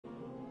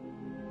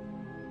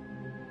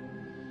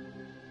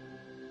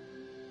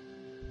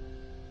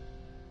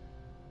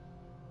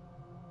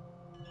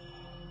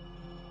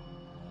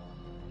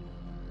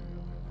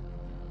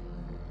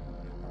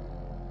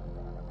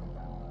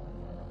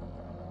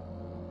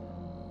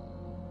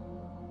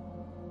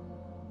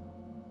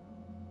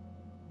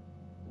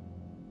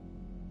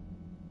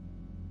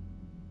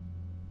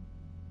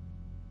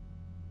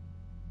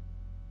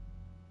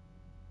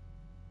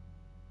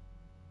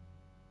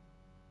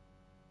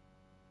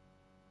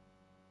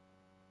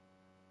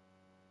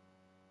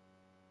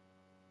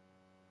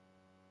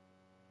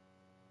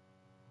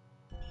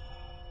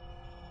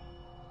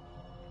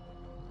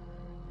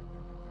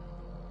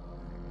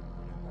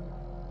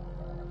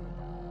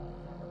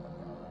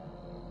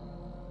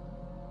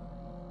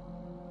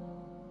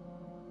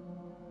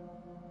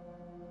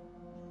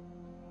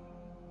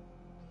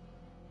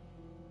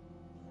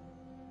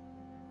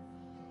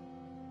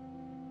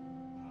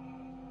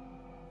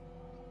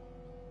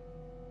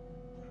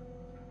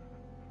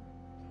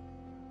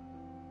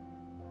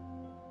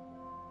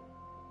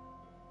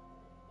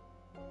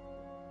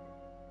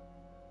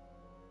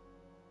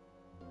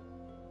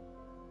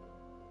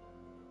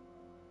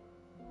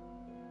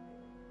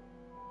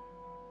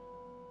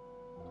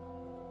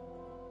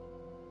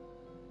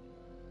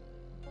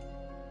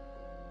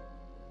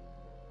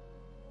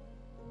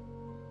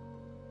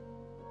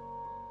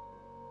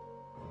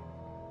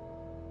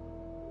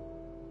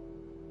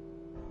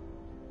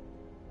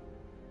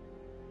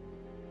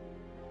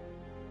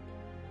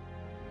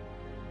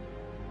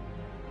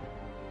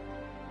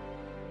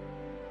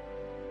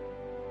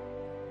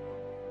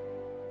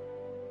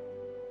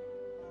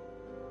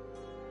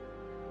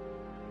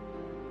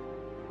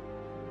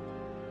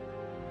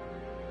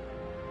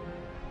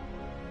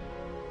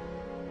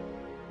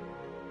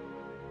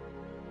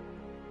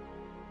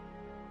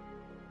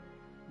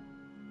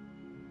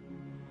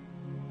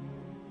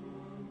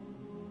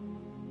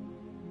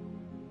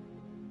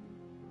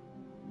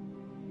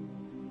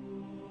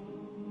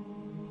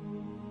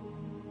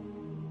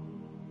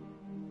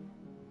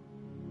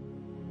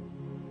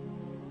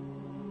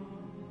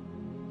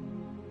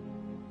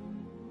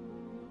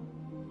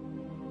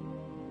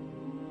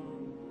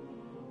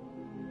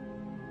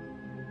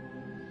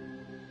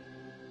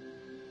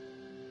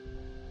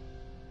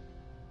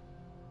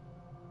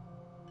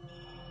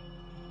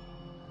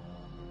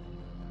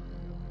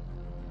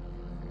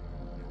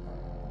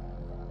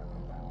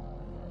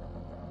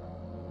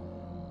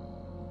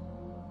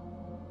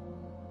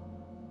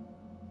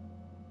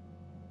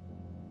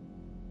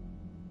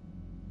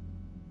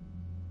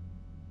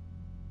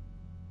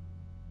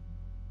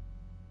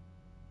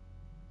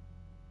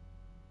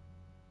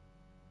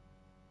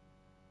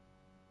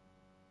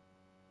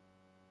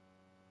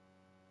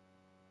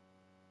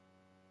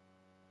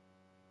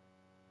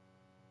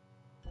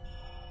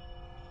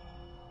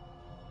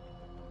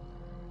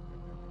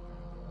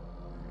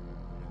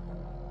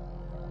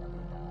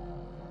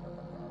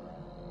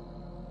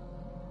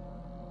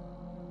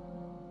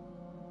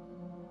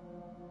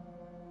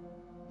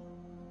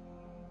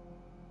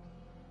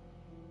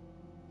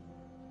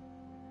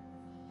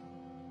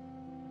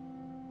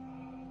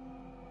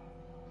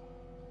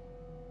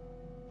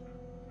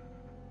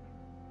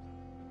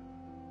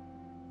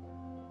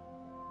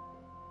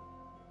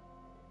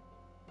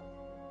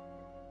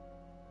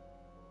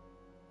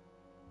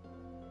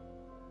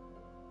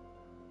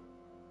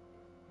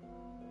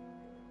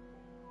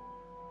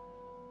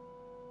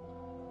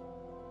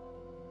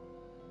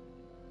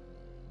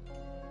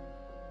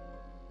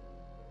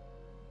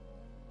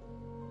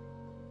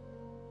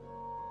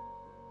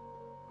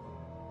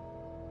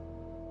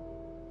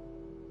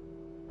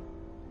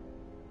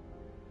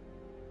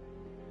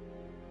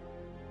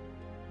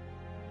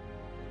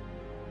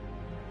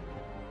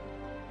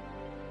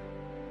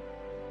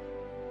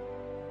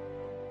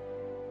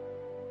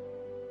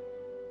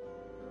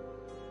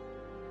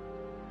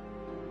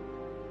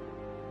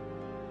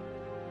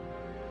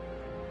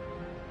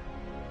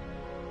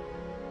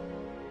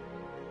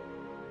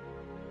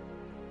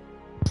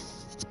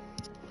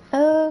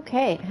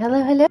Okay,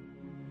 hello.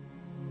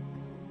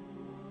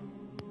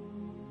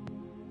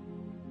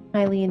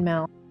 Eileen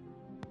Mal.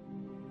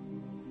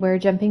 We're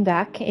jumping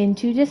back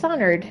into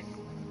Dishonored.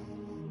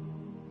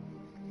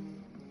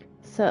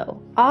 So,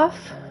 off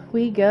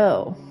we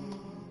go.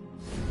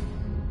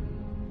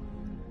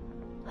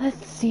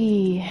 Let's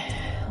see.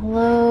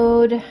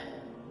 Load.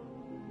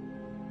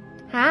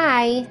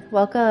 Hi,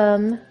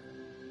 welcome.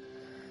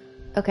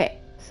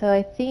 Okay, so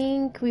I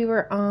think we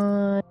were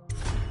on...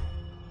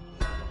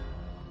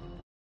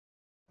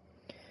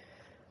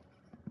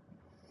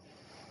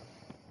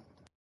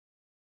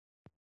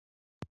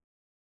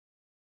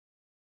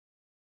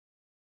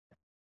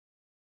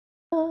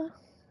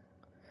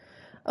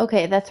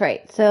 Okay, that's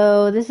right.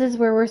 So this is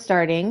where we're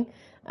starting.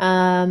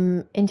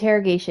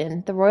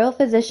 Interrogation. The royal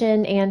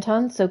physician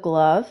Anton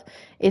Sokolov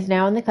is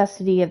now in the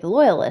custody of the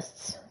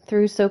Loyalists.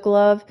 Through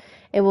Sokolov,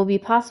 it will be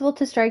possible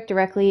to strike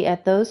directly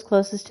at those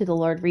closest to the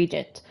Lord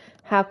Regent.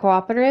 How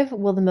cooperative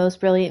will the most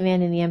brilliant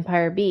man in the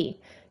Empire be?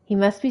 He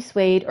must be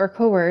swayed or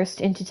coerced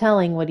into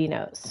telling what he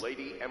knows.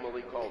 Lady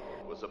Emily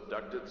Caldwell was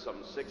abducted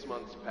some 6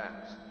 months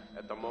past,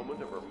 at the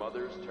moment of her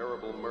mother's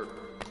terrible murder.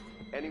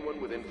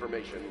 Anyone with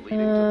information leading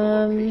to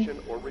the location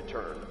or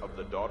return of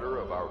the daughter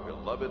of our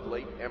beloved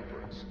late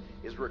Empress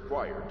is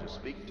required to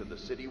speak to the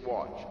City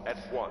Watch at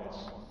once.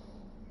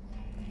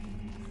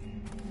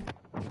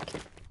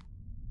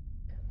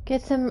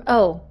 Get some...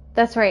 Oh,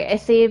 that's right. I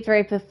saved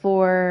right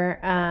before...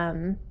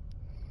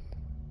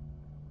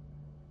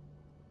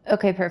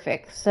 Okay,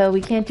 perfect. So we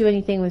can't do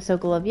anything with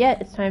Sokolov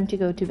yet. It's time to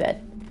go to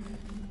bed.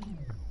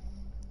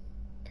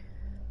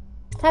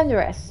 Time to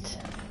rest.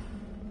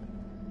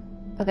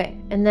 Okay,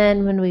 and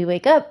then when we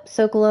wake up,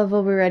 Sokolov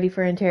will be ready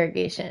for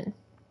interrogation.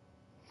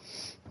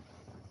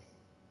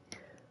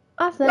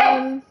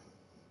 Awesome!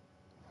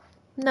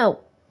 No.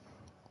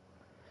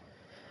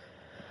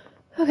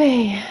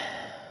 Okay.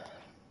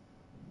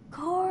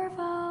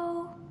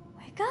 Corvo,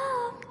 wake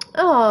up!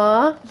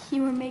 Aww.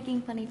 You were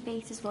making funny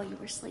faces while you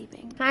were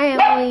sleeping. Hi,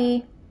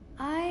 Emily.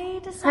 I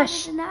decided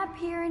to nap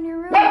here in your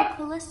room while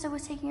Callista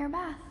was taking her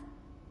bath.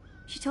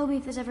 She told me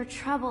if there's ever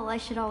trouble, I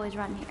should always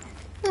run here.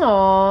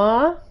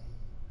 Aww.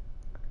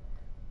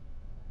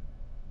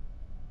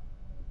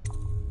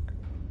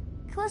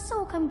 Callista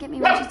will come get me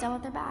when she's done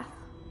with her bath.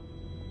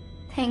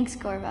 Thanks,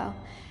 Corvo.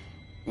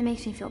 It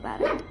makes me feel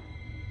better.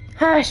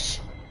 Hush!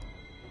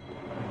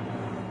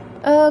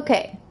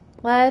 Okay,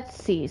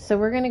 let's see. So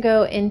we're gonna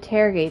go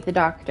interrogate the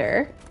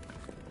doctor.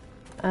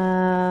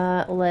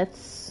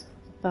 Let's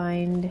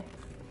find... It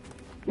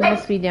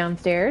must be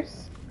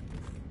downstairs.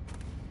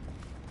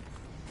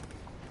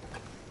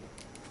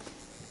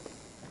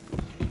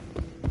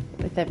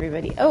 With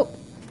everybody. Oh,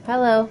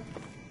 hello.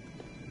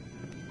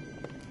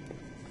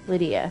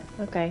 Lydia.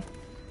 Okay.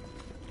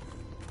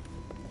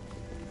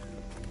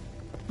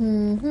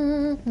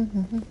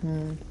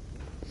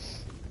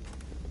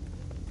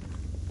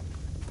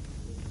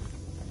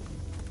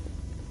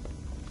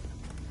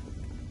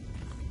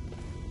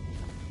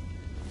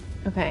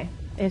 Okay.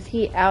 Is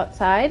he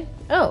outside?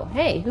 Oh,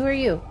 hey, who are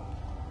you?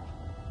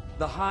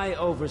 The High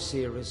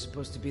Overseer is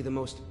supposed to be the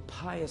most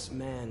pious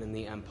man in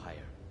the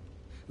Empire,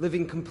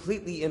 living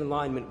completely in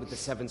alignment with the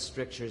Seven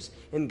Strictures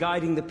and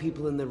guiding the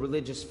people in the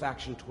religious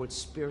faction towards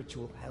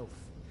spiritual health.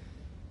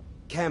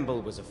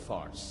 Campbell was a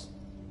farce.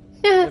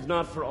 If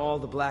not for all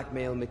the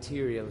blackmail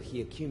material he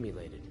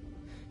accumulated,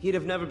 he'd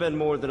have never been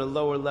more than a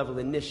lower-level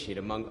initiate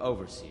among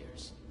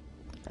overseers.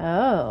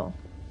 Oh.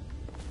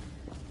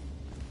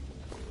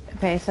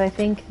 Okay, so I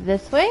think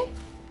this way?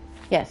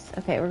 Yes,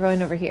 okay, we're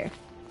going over here.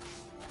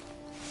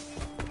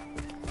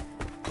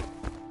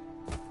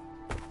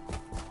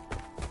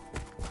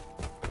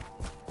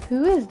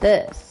 Who is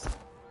this?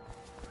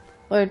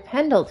 Lord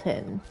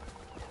Pendleton.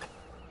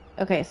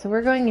 Okay, so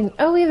we're going in...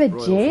 Oh, we have a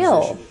Royal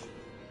jail. Physician.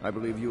 I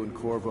believe you and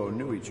Corvo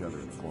knew each other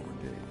in former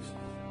days.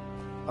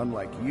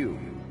 Unlike you,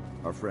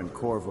 our friend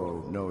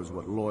Corvo knows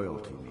what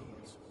loyalty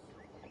means.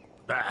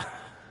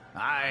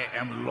 I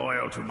am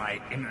loyal to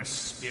my inner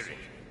spirit.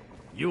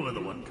 You are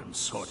the one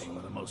consorting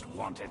with the most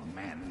wanted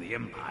man in the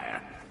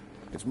Empire.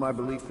 It's my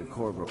belief that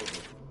Corvo...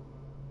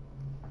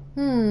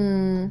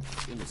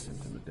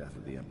 innocent in the death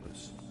of the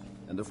Empress.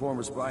 And the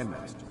former spy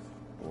master,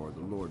 or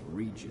the Lord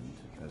Regent,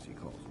 as he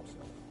calls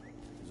himself,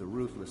 is a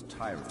ruthless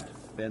tyrant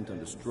bent on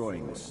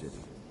destroying this city,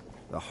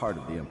 the heart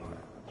of the Empire.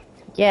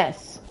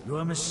 Yes. You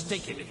are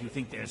mistaken if you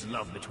think there's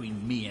love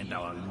between me and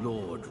our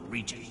Lord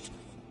Regent.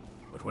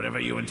 But whatever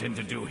you intend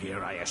to do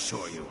here, I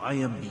assure you, I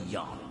am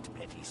beyond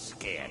petty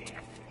scare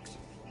tactics.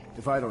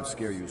 If I don't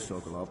scare you,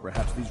 Sokolov,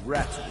 perhaps these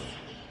rats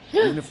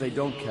will. Even if they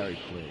don't carry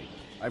plague.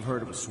 I've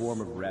heard of a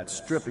swarm of rats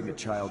stripping a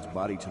child's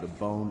body to the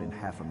bone in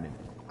half a minute.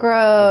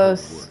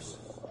 Gross. Worse.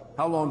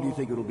 How long do you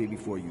think it'll be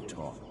before you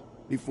talk?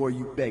 Before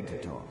you beg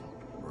to talk?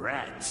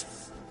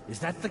 Rats? Is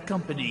that the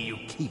company you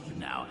keep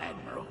now,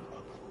 Admiral?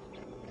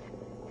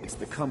 It's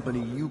the company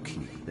you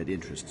keep that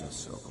interests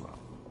us, Sokolov.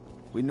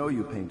 We know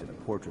you painted a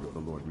portrait of the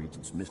Lord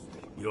Regent's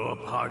mystery. You're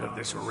part of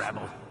this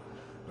rabble,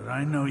 but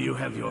I know you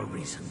have your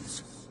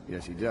reasons.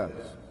 Yes, he does.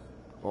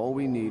 All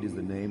we need is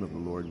the name of the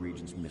Lord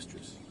Regent's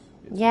mistress.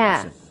 It's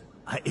Yeah. simple.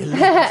 I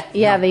elect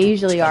Yeah, not they to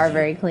usually tell are you.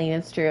 very clean,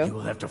 it's You true.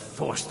 will have to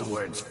force the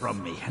words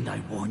from me, and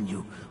I warn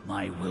you,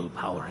 my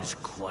willpower is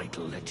quite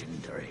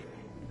legendary.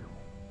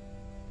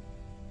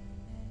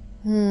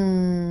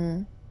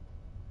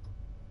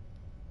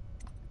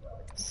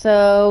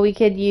 So we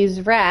could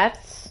use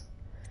rats,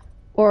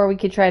 or we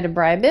could try to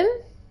bribe him.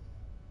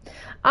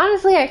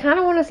 Honestly, I kind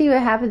of want to see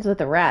what happens with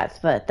the rats,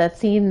 but that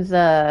seems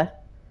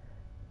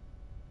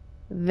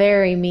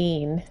very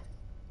mean.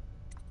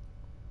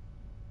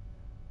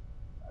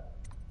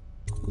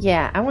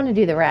 Yeah, I want to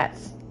do the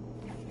rats.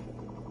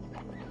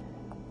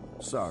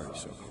 Sorry,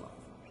 Sokolov.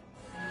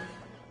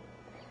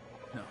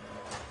 No,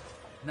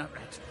 not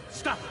rats.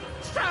 Stop!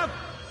 Stop!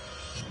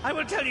 I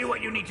will tell you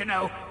what you need to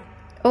know.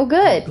 Oh,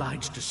 good.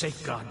 Obliged to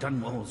safeguard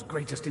Dunwall's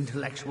greatest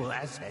intellectual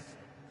asset.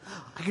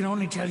 I can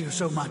only tell you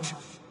so much.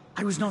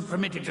 I was not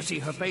permitted to see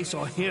her face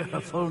or hear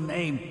her full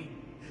name.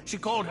 She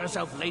called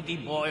herself Lady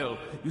Boyle.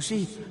 You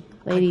see,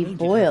 Lady I painted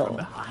Boyle. her from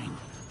behind.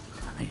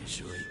 I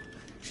assure you,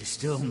 she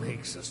still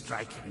makes a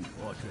striking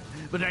portrait.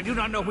 But I do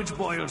not know which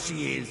Boyle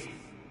she is.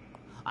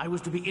 I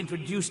was to be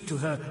introduced to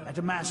her at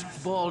a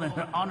masked ball in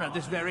her honor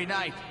this very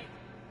night.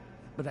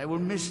 But I will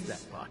miss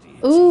that party.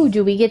 Ooh,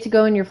 do we get to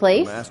go in your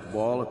place? Masked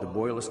ball at the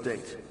Boyle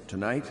estate.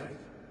 Tonight,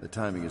 the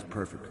timing is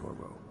perfect,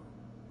 Corvo.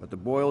 But the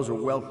Boyles are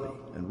wealthy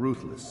and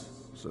ruthless,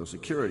 so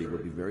security will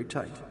be very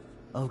tight.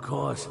 Of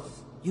course,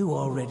 you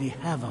already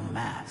have a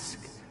mask,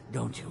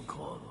 don't you,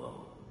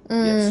 Corvo?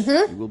 Yes,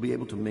 you will be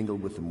able to mingle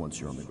with them once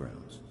you're on the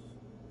grounds.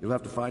 You'll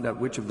have to find out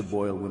which of the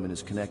Boyle women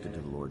is connected to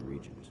the Lord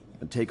Regent,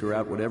 and take her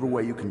out whatever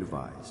way you can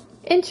devise.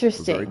 We're very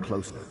Interesting.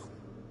 close now.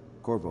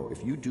 Corvo,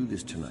 if you do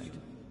this tonight,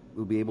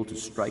 we'll be able to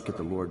strike at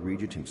the Lord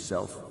Regent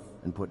himself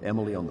and put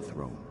Emily on the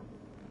throne.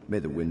 May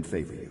the wind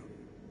favor you.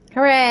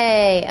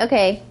 Hooray!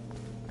 Okay.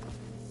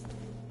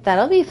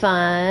 That'll be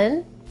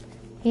fun.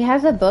 He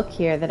has a book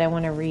here that I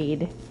want to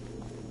read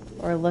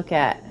or look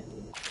at.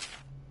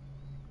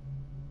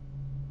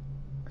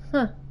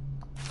 Huh.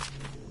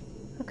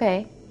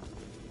 Okay.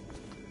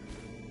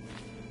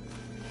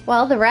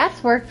 Well, the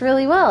rats worked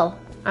really well.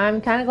 I'm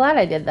kind of glad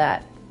I did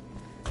that.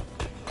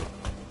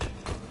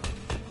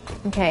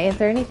 Okay, is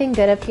there anything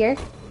good up here?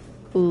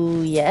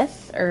 Ooh,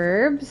 yes,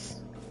 herbs.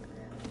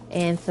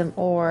 And some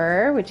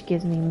ore, which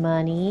gives me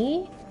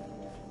money.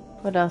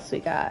 What else we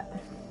got?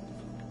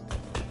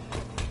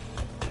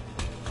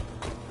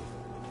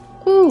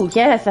 Ooh,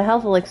 yes, a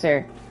health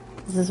elixir.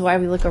 This is why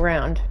we look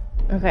around.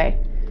 Okay.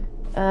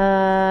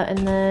 And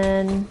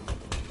then...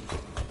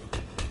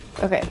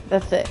 Okay,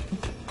 that's it.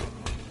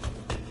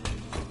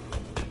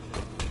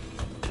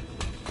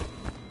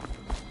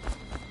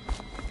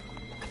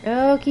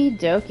 Okie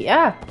dokie.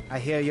 Ah! I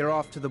hear you're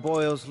off to the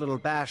Boyles' little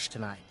bash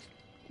tonight.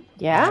 I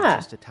Yeah. have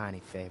just a tiny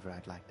favor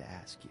I'd like to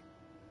ask you.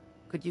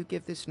 Could you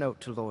give this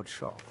note to Lord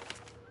Shaw?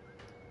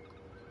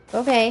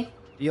 Okay.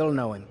 You'll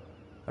know him.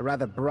 A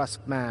rather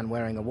brusque man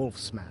wearing a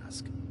wolf's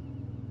mask.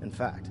 In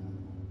fact,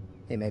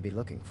 he may be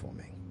looking for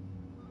me.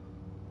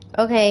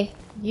 Okay,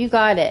 you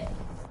got it.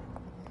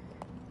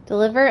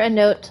 Deliver a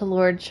note to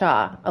Lord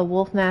Shaw. A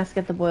wolf mask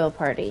at the Boyle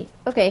party.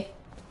 Okay.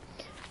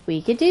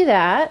 We could do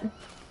that.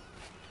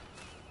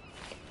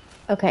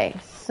 Okay,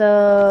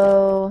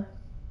 so...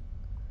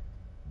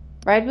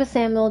 Ride with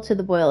Samuel to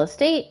the Boyle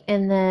estate,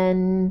 and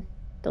then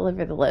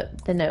deliver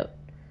the note.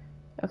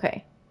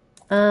 Okay.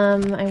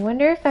 I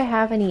wonder if I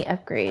have any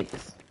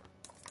upgrades.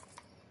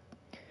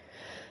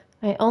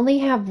 I only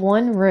have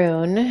one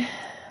rune,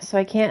 so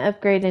I can't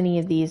upgrade any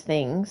of these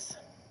things.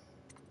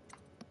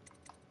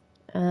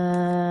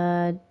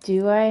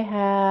 Do I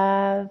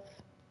have...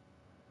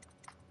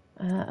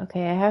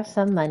 okay, I have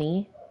some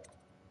money.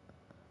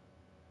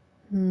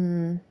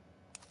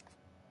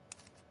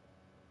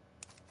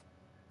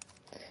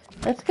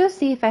 Let's go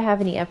see if I have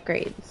any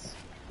upgrades.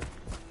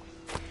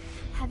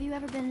 Have you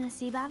ever been in a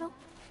sea battle?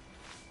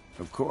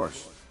 Of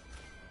course.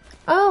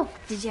 Oh,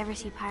 Did you ever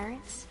see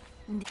pirates?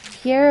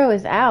 Piero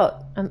is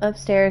out. I'm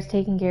upstairs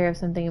taking care of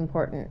something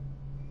important.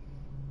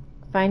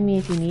 Find me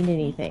if you need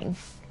anything.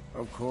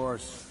 Of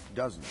course.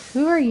 Doesn't.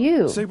 Who are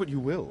you? Say what you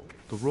will.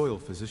 The royal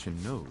physician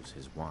knows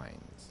his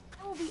wines.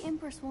 I will be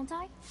Empress, won't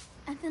I?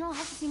 And then I'll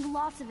have to sink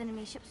lots of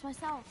enemy ships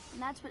myself.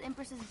 And that's what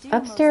Empresses do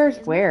Upstairs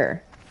mostly, isn't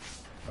where?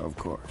 Of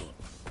course. it?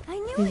 I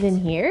knew He's it! in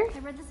here? I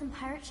read that some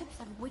pirate ships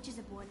have witches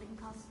aboard that can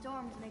cause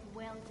storms and make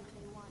whales if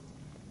they want.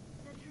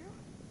 Is that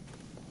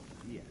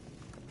true? Yeah.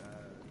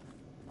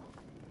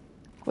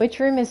 Which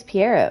room is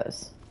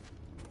Piero's?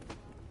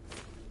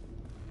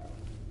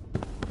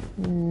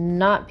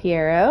 Not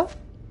Piero.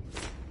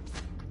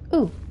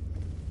 Ooh.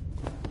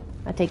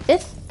 I'll take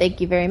this. Thank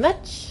you very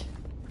much.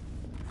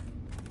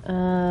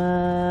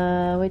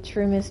 Which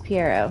room is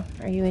Piero?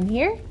 Are you in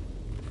here?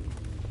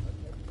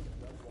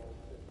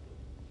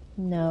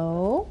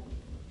 No.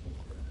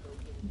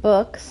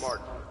 Books.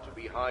 Martin to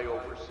be High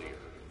Overseer.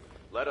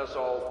 Let us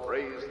all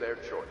praise their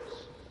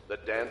choice. The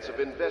dance of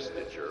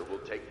investiture will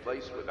take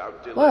place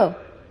without delay. Whoa.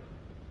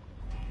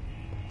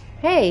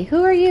 Hey,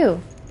 who are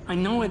you? I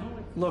know it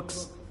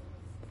looks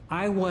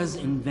I was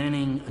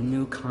inventing a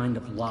new kind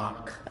of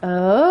lock.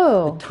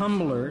 Oh. The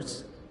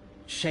tumblers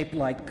shaped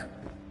like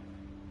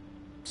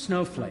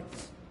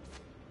snowflakes.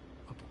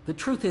 The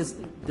truth is,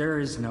 there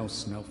is no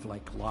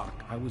snowflake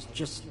lock. I was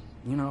just,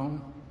 you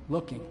know,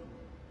 looking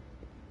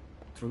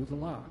through the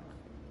lock.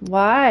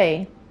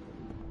 Why?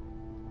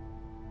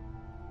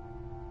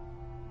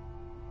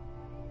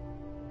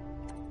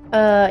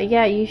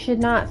 Yeah, you should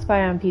not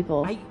spy on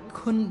people. I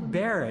couldn't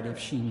bear it if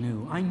she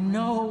knew. I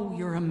know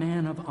you're a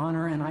man of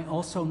honor, and I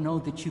also know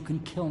that you can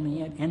kill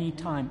me at any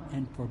time.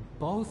 And for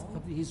both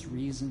of these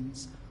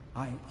reasons,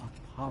 I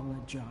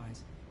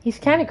apologize. He's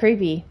kind of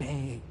creepy.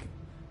 Beg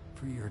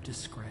for your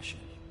discretion.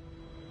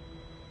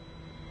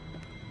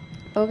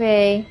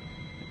 Okay.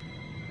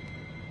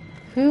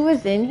 Who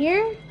was in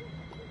here?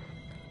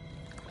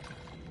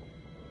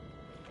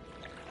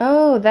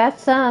 Oh,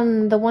 that's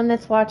the one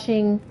that's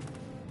watching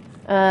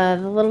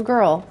the little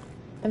girl,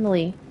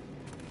 Emily.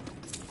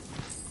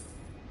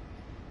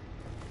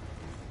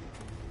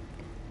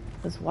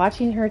 Was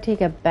watching her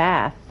take a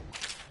bath.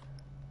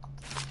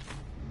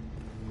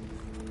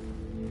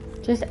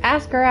 Just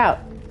ask her out.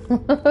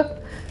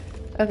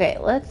 Okay,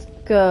 let's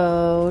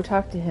go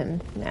talk to him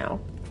now.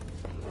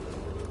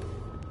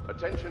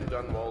 Attention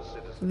Dunwall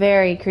citizens.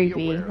 Very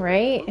creepy,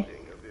 right?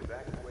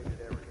 Evacuated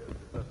areas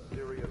is a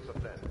serious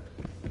offense.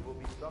 You will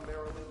be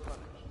summarily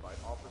punished by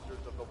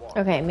officers of the law.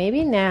 Okay,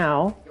 maybe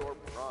now.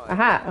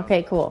 Aha,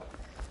 okay, cool.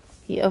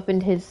 He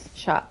opened his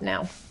shop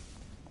now.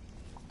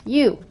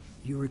 You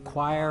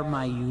require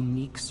my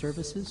unique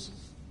services?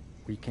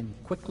 We can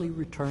quickly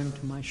return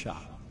to my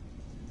shop.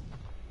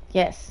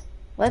 Yes.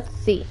 Let's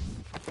see.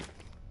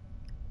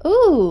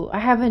 Ooh, I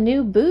have a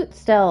new boot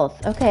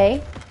stealth.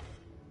 Okay.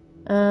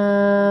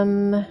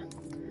 Can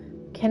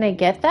I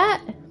get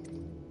that?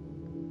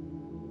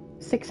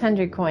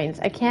 600 coins.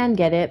 I can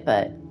get it,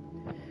 but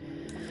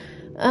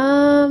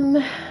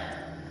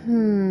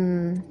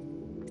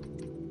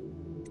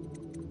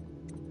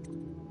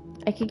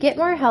I could get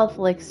more health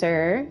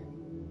elixir.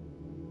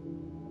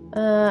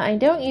 I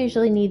don't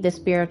usually need the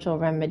spiritual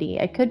remedy.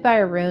 I could buy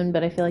a rune,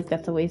 but I feel like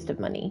that's a waste of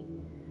money.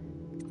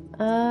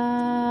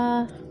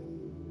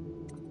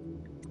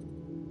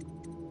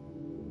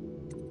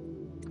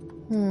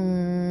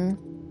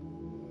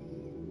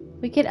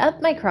 We could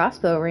up my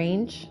crossbow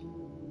range.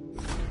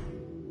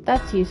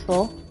 That's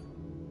useful.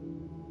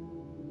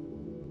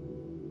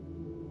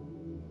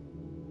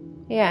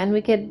 Yeah, and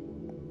we could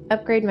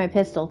upgrade my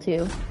pistol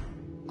too.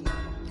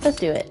 Let's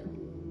do it.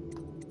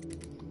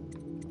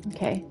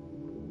 Okay.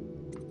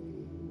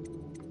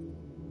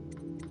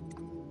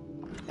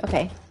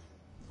 Okay.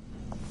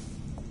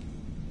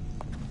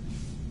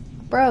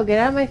 Bro, get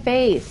out of my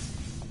face.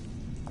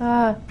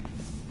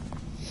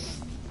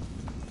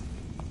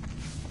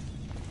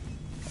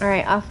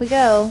 Alright, off we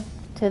go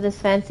to this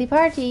fancy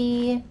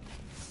party.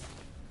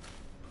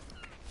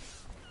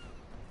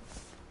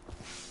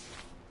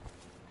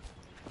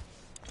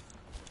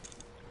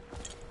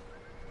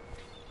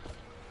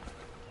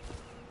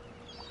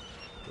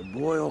 The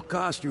Boyle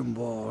costume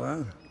ball,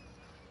 huh?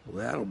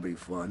 Well, that'll be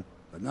fun,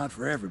 but not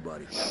for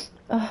everybody.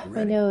 Oh,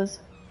 my nose.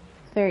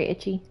 It's very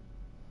itchy.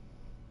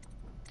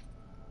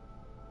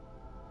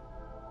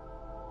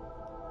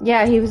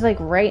 Yeah, he was like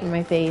right in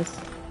my face.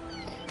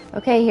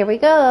 Okay, here we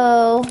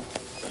go.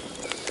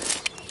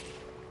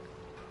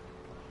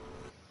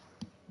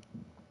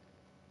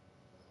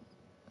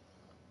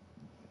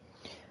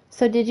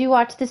 So did you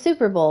watch the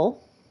Super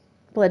Bowl,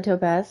 Blood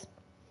Topaz?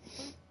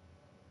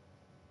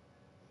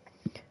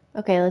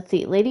 Okay, let's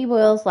see. Lady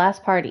Boyle's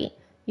last party.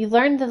 You've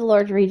learned that the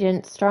Lord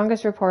Regent's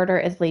strongest reporter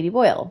is Lady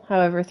Boyle.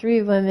 However,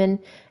 3 women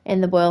in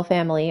the Boyle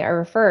family are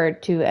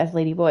referred to as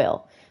Lady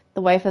Boyle,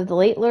 the wife of the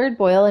late Lord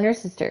Boyle and her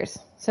sisters.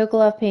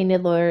 Sokolov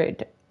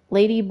painted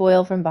Lady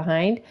Boyle from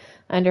behind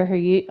under her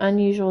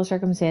unusual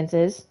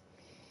circumstances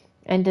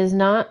and does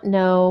not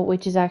know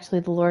which is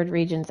actually the Lord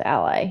Regent's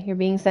ally. You're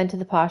being sent to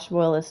the posh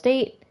Boyle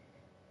estate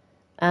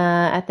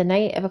at the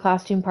night of a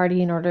costume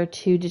party in order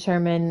to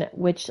determine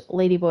which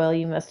Lady Boyle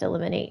you must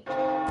eliminate.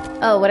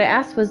 Oh, what I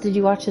asked was, did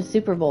you watch the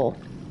Super Bowl?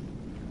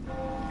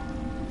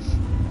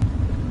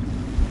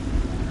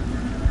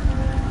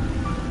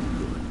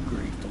 Good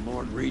grief, the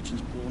Lord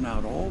Regent's pulling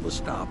out all the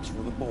stops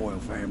for the Boyle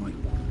family.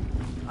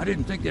 I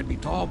didn't think there'd be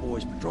tall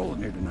boys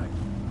patrolling here tonight.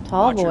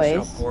 Tall Watch boys?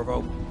 yourself,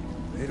 Corvo.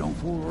 They don't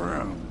fool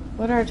around.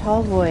 What are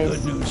tall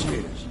boys? Good news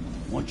is,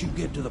 once you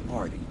get to the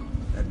party,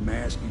 that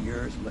mask of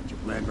yours will let you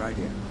blend right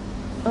in.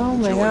 Oh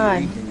my Enjoy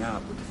god. eking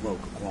out with the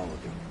folk of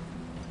quality.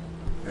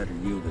 Better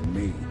you than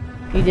me.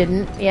 You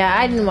didn't? Yeah,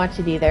 I didn't watch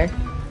it either.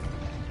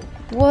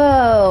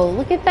 Whoa,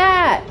 look at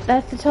that!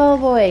 That's the tall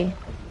boy.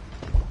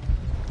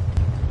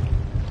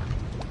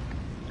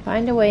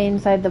 Find a way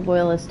inside the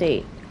Boyle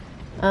estate.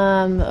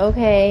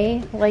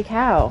 Okay. Like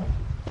how?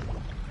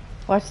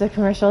 Watch the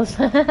commercials.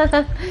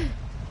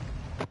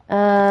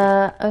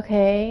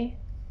 Okay.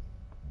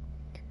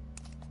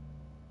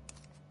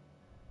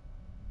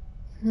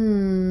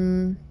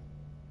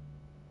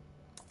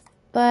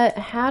 But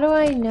how do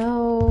I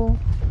know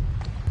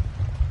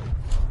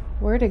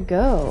where to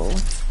go?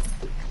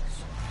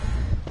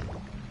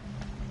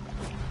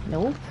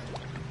 Nope.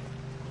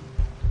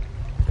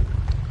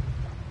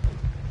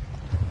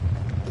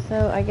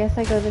 So I guess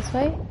I go this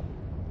way.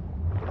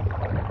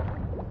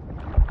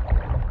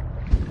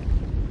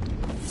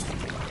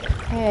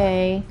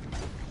 Okay.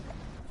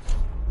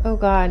 Oh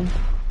god.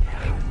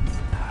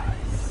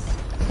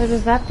 So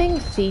does that thing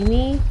see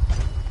me?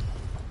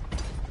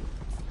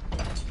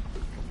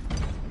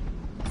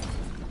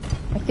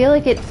 I feel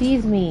like it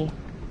sees me.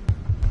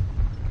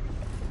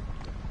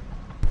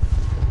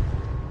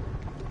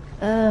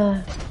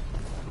 Ugh.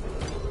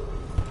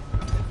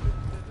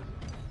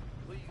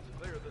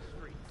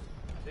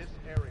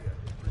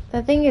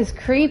 That thing is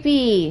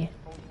creepy.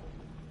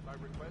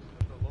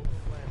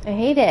 I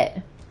hate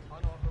it.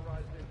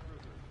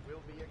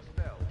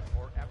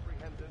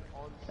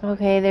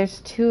 Okay,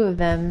 there's 2 of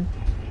them.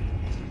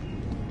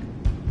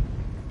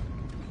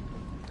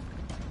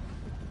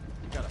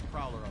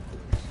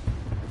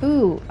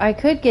 Ooh, I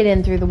could get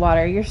in through the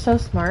water. You're so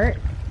smart.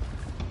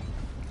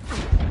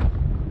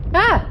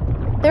 Ah!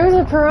 There was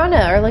a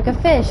piranha, or like a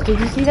fish. Did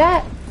you see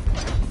that?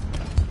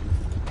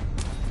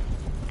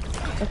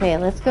 Okay,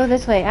 let's go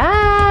this way.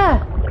 Ah!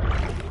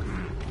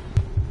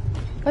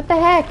 What the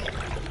heck?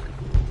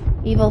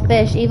 Evil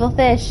fish, evil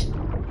fish.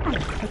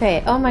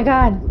 Okay, oh my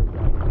god.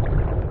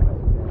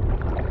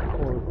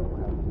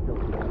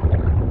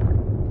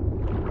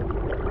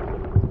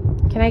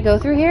 Can I go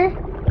through here?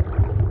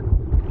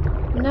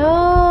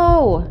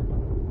 No!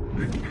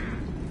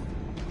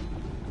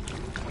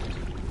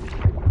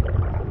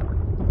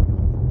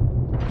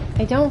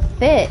 I don't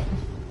fit.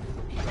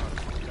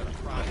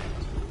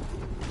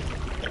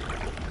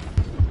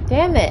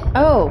 Damn it.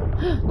 Oh.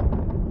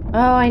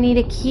 Oh, I need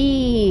a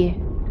key.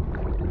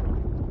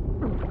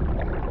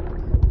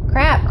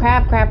 Crap,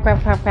 crap, crap,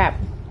 crap, crap, crap.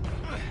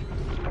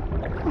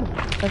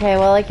 Okay,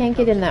 well, I can't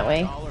get in that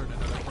way.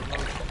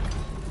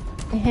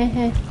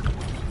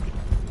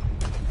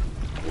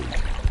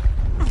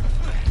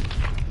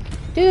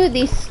 Dude,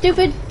 these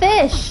stupid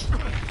fish!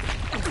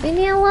 Leave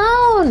me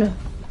alone!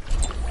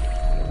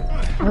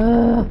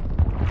 Ugh.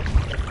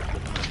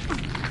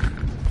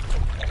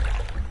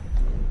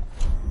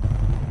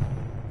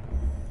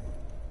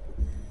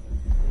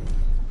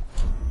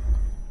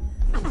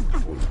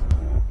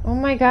 Oh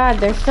my god,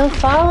 they're still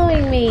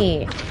following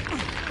me!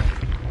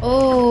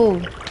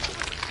 Oh!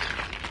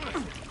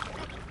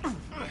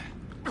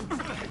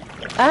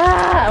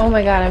 Ah! Oh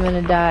my god, I'm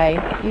gonna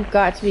die. You've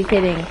got to be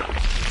kidding.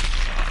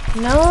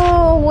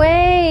 No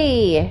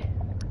way!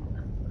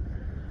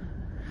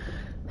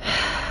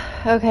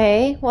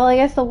 Okay, well I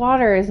guess the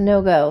water is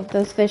no-go.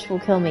 Those fish will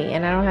kill me,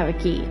 and I don't have a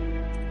key.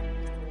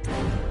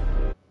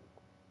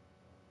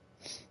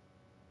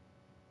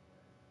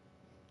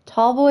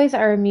 Tall boys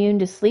are immune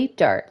to sleep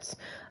darts.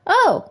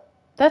 Oh!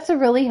 That's a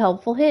really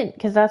helpful hint,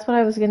 because that's what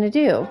I was gonna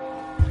do.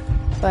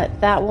 But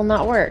that will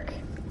not work.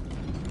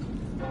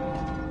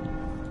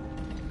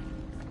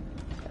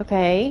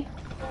 Okay.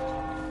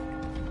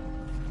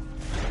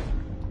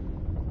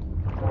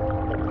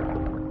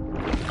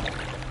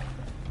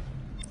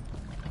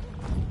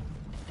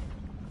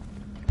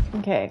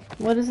 Okay,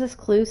 what does this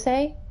clue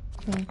say?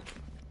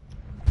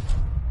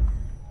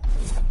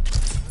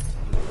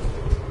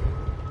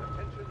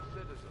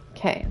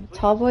 Okay,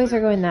 tall boys are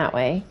going that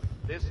way.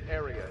 This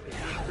area is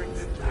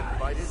restricted to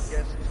invited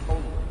guests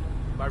only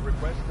by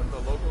request of the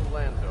local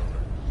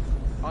landowner.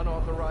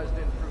 Unauthorized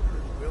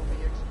intruders will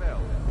be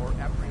expelled or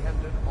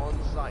apprehended on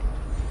site.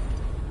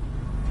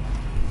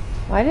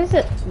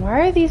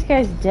 Why are these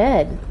guys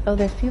dead? Oh,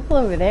 there's people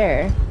over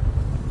there.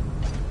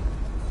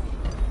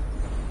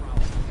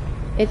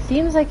 It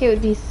seems like it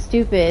would be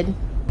stupid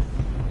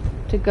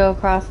to go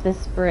across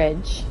this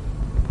bridge.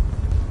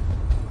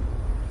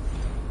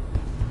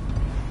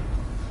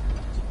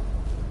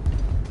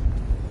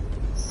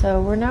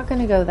 So we're not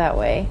going to go that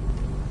way.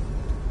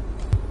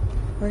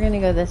 We're going to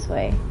go this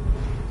way.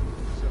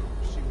 So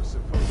she was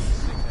supposed to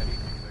sing that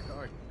evening in the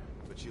garden,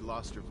 but she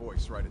lost her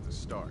voice right at the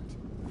start.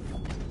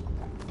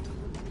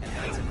 And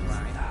that's a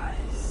crime.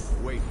 Nice.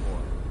 Wait for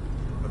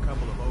it. A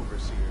couple of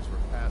overseers were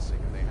passing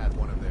and they had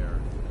one of their...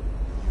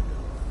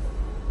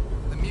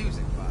 The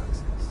music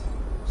boxes.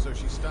 So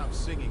she stopped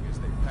singing as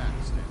they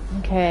passed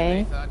and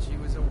Okay. They thought she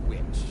was a witch.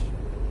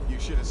 you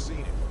should have seen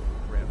it.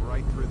 Ran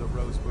right through the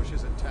rose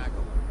bushes and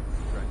tackled her.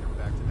 Dragged her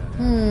back to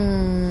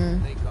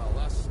that They call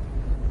us.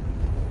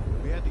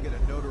 We had to get a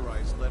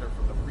notarized letter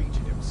from the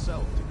Regent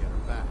himself to get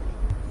her back.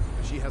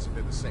 But she hasn't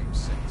been the same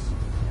since.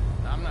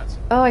 I'm not.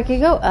 Oh, I could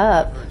go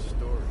up. I've heard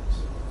stories.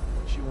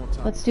 She won't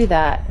talk. Let's do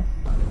that.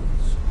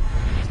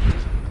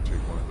 Take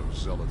one of those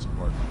zealots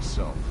apart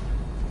myself.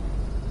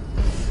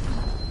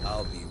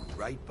 I'll be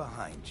right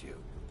behind you.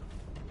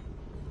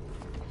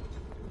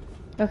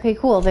 Okay,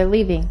 cool. They're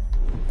leaving.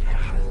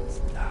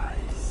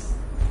 Nice.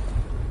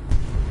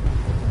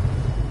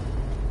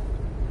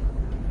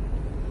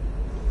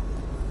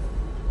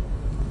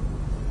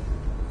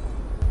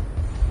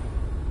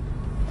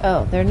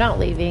 Oh, they're not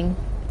leaving.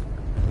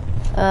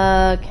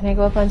 Can I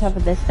go up on top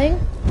of this thing?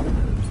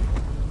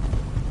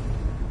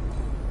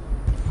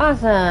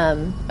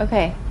 Awesome.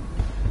 Okay.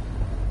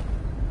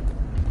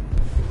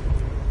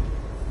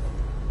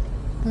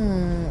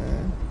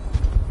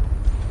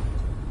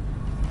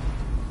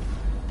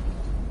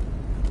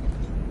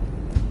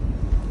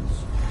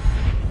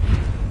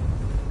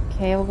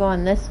 Okay, we'll go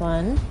on this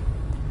one.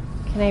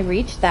 Can I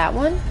reach that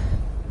one?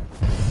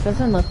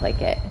 Doesn't look like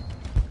it.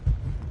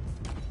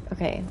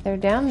 Okay, they're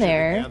down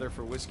there. Gather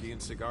for whiskey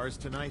and cigars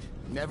tonight?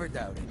 Never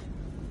doubted.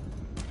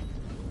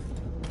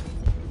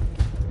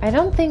 I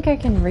don't think I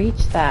can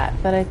reach that,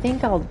 but I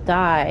think I'll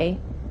die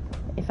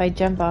if I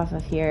jump off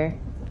of here.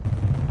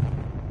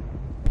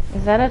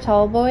 Is that a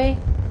tall boy?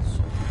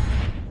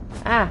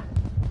 Ah.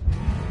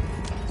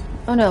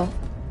 Oh no.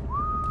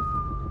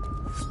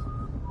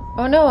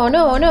 Oh no, oh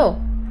no, oh no.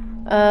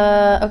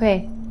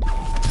 Okay.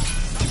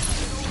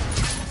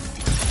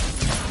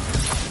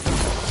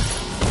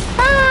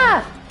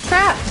 Ah!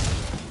 Crap!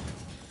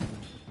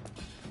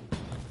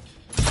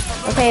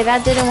 Okay,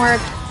 that didn't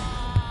work.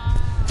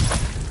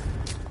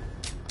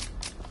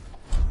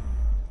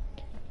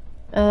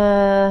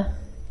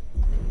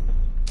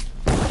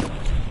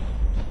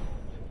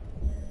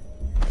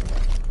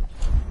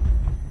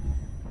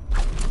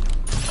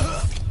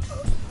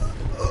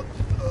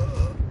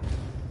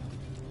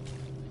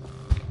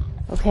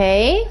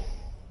 Okay.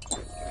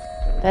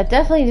 That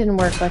definitely didn't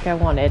work like I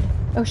wanted.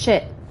 Oh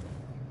shit.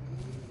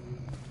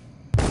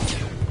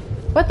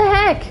 What the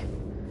heck?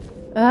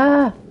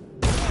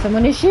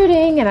 Someone is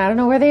shooting and I don't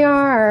know where they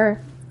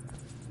are.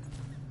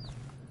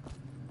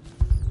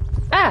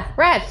 Ah,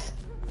 rats!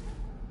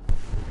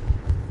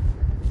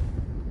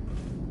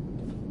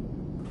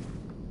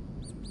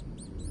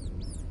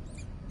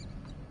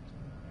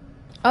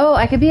 Oh,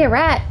 I could be a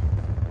rat.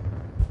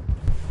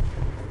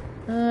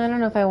 I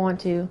don't know if I want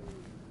to.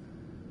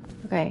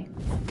 Okay.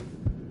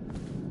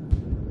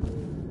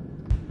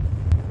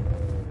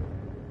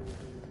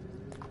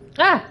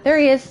 Ah, there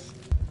he is.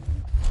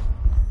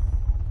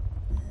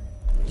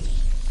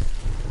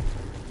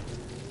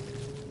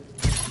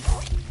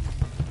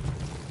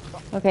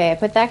 Okay, I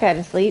put that guy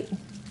to sleep.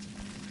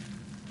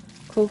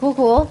 Cool, cool,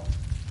 cool.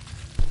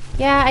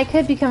 Yeah, I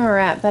could become a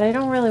rat, but I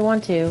don't really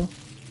want to.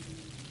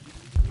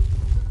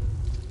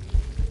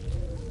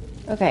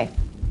 Okay.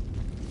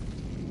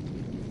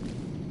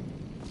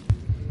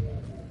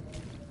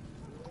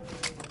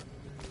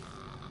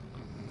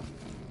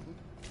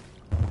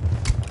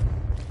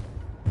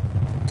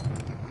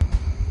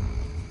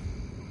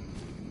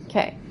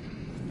 Okay.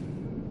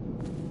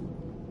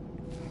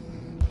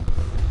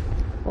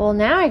 Well,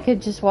 now I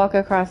could just walk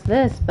across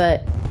this,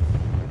 but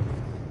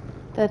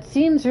that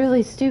seems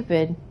really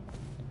stupid.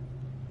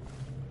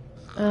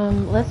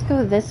 Let's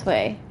go this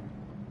way.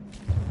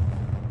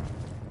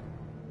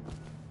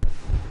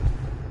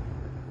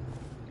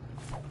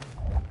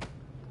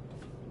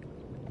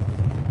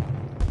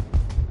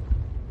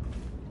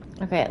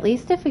 Okay, at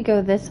least if we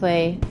go this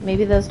way,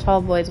 maybe those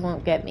tall boys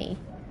won't get me.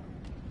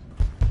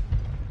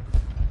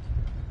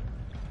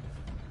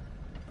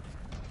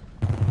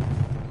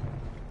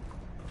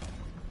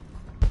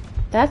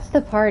 That's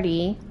the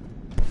party.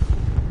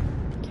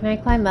 Can I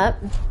climb up?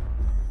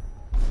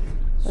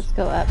 Let's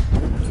go up.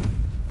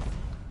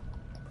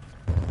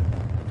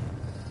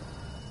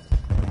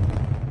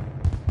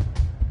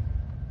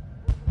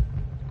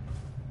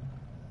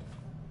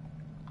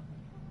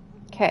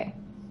 Okay.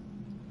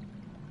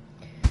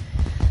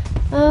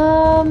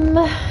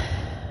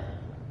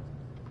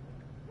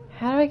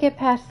 How do I get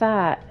past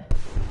that?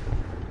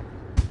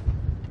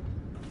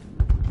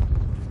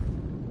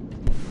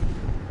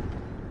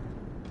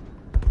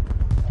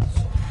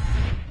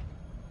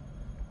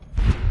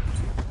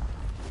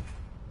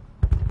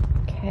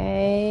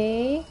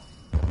 Okay.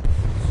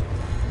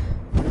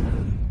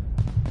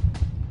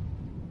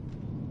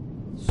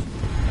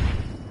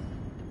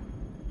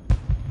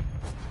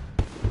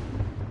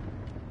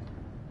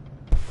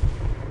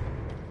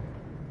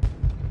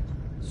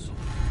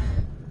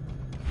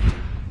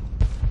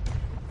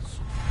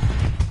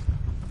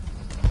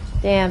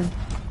 Damn.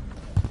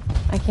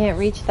 I can't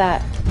reach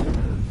that.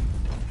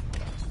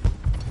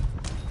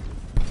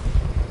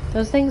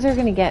 Those things are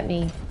gonna get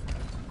me.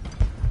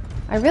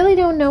 I really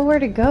don't know where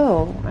to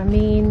go. I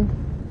mean...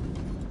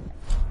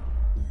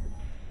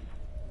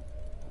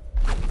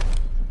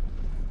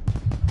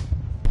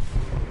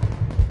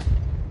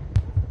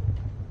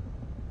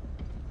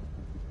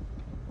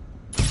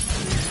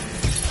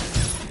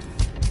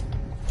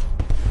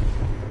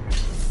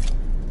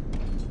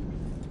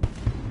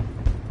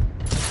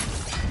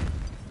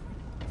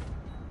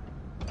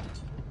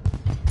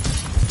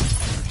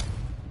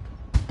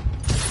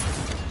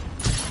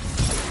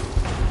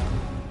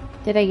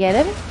 Did I get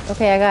him?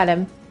 Okay, I got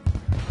him.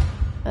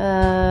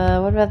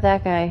 What about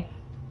that guy?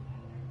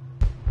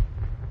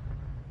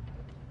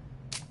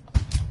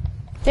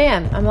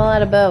 Damn, I'm all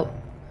out of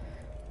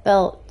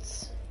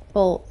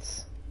bolts.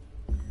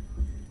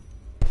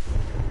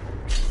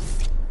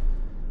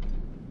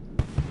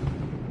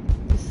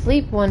 The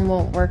sleep one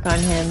won't work on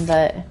him,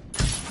 but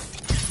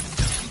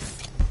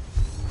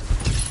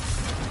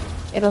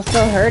it'll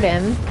still hurt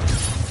him,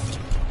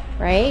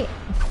 right?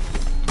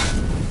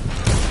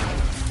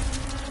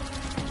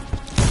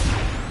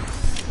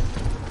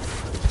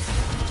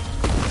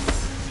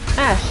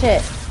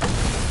 shit.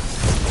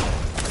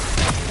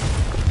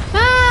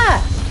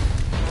 Ah!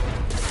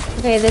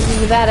 Okay, this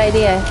is a bad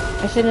idea.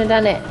 I shouldn't have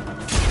done it.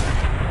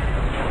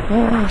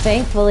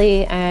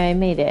 Thankfully, I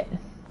made it.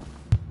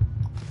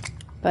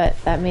 But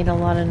that made a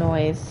lot of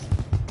noise.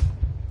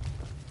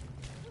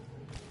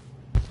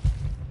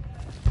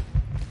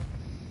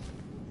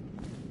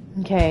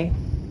 Okay.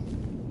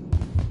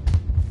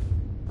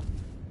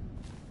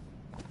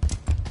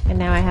 And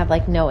now I have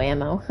like no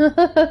ammo.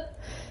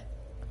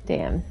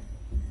 Damn.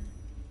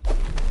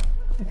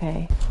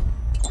 Okay.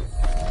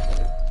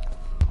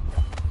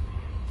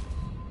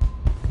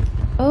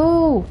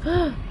 Oh!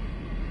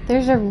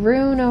 There's a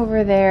rune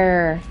over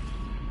there.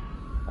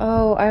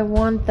 Oh, I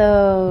want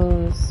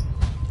those.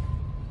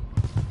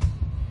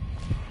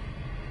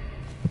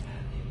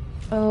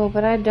 Oh,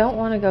 but I don't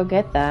want to go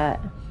get that.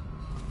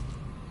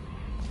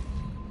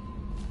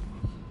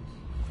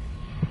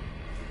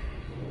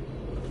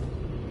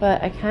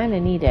 But I kind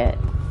of need it.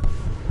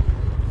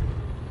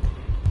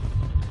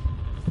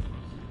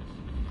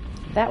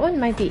 That one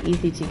might be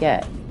easy to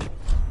get.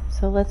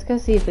 So let's go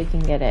see if we can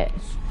get it.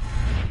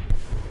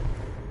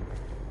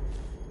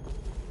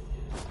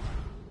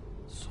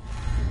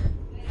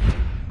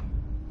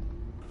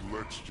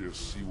 Let's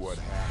just see what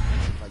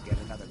happens if I get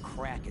another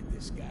crack at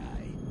this guy.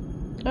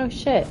 Oh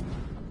shit.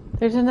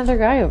 There's another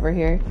guy over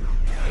here.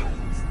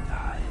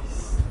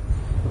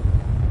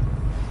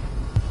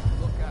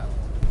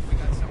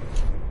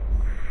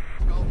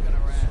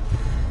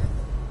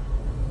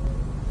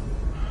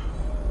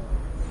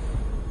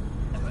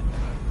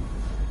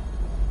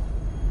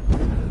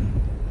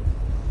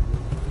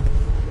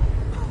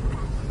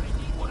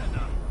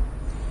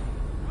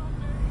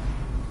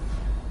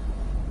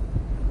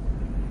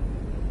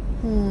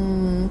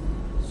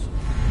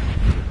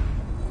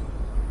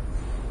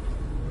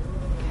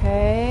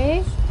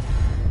 Okay.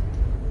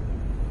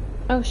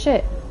 Oh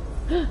shit.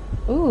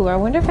 Ooh, I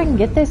wonder if I can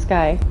get this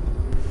guy.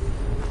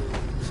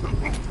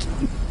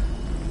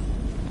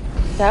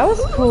 That was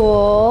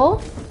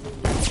cool.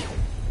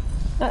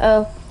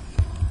 Uh-oh.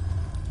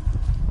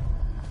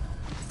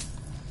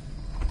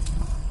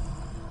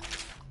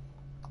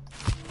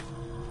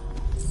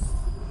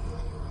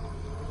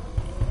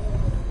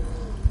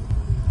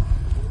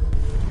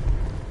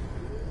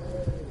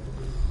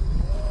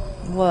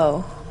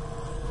 Whoa.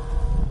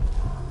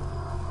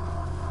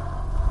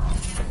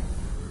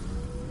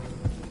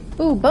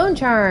 Ooh, bone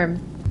charm.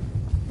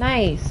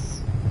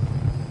 Nice.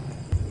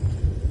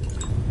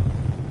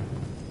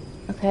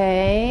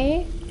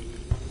 Okay.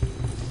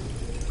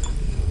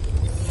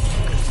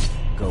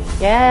 Go.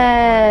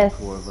 Yes.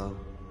 Corvo.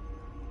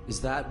 Is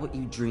that what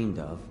you dreamed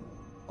of?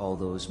 All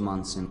those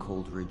months in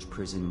Coldridge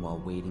Prison while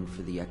waiting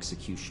for the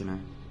executioner?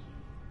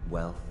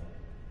 Wealth,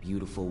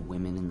 beautiful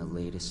women in the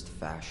latest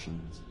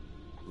fashions,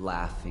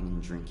 laughing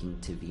and drinking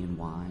Tivian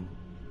wine.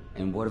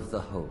 And what of the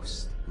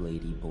host,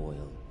 Lady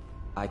Boyle?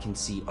 I can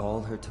see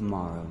all her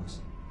tomorrows,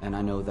 and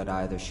I know that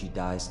either she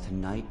dies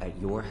tonight at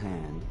your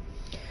hand,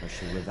 or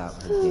she'll live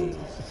out her days,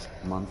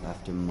 month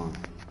after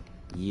month,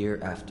 year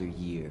after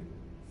year,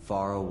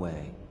 far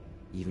away,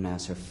 even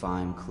as her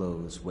fine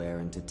clothes wear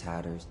into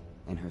tatters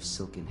and her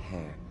silken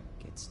hair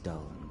gets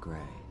dull and gray.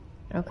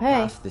 Okay.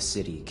 Half the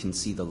city can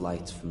see the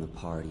lights from the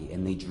party,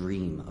 and they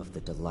dream of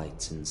the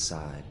delights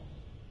inside.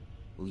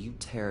 Will you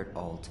tear it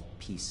all to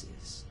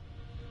pieces?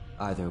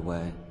 Either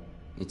way,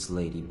 it's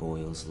Lady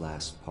Boyle's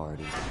last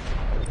party.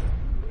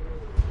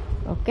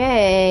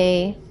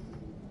 Okay.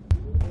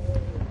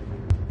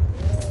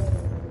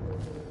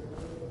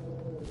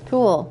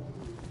 Cool.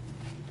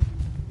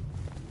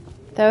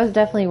 That was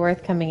definitely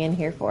worth coming in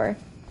here for.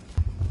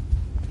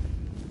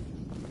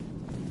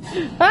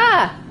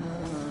 Ah!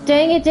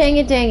 Dang it, dang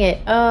it, dang it.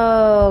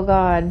 Oh,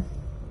 God.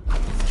 I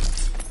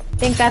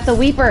think that's a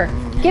weeper.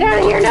 Get out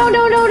of here. No,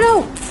 no, no,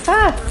 no.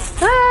 Ah!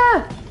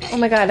 Ah! Oh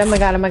my God, oh my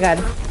God, oh my God.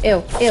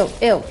 Ew, ew,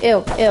 ew,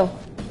 ew, ew.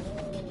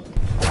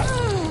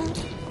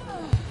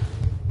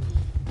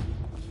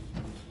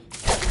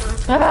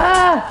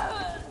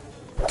 Ah!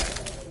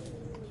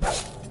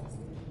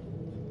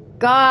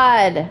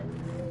 God.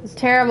 It's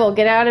terrible.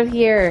 Get out of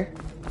here.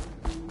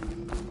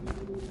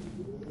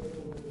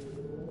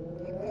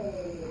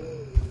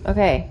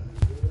 Okay.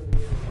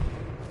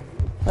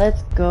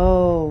 Let's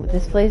go.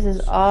 This place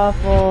is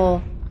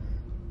awful.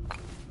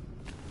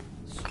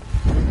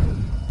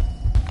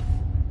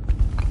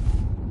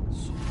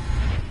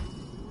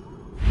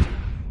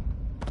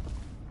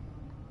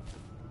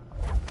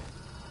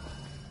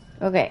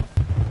 Okay.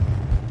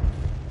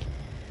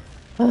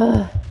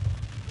 Ugh.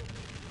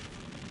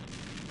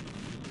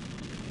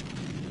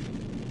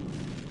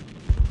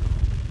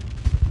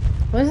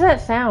 What is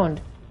that sound?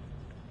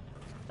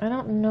 I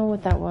don't know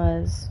what that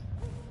was.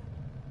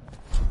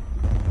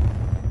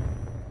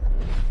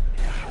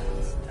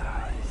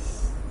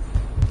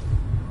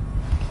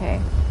 Okay.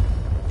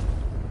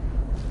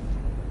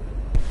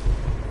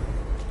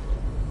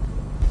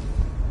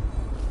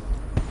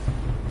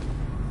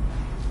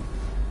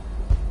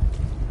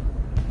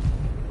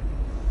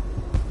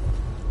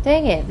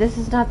 Dang it, this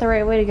is not the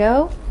right way to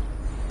go?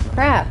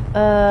 Crap.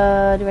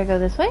 Do I go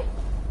this way?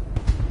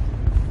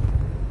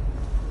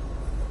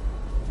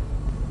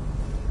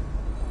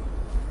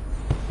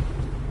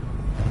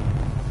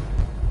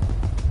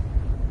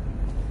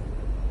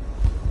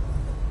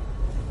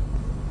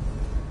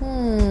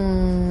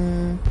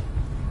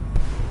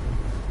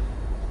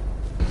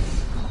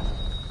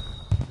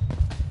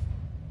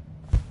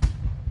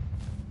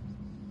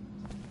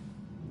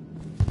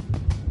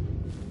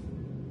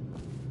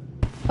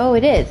 Oh,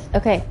 it is.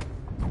 Okay.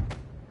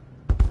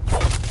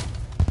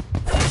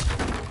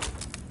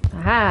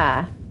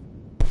 Aha.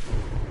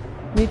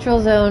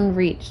 Neutral zone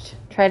reached.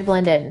 Try to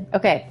blend in.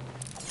 Okay.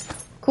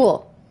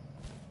 Cool.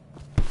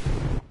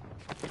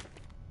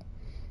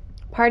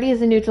 Party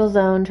is a neutral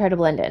zone. Try to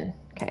blend in.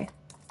 Okay.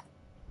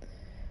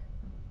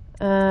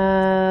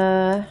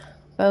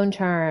 Bone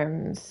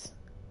charms.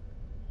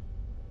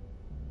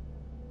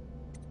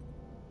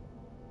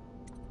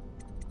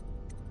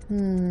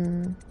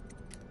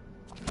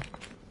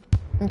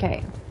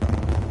 Okay.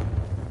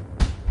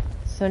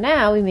 So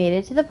now we made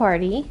it to the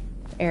party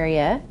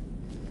area.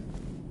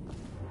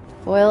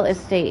 Boyle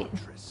Estate.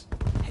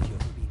 Have you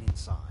ever been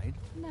inside?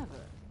 Never.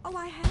 Oh,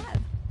 I have.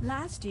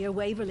 Last year,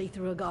 Waverly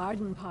threw a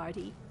garden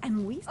party,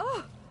 and we...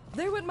 Oh,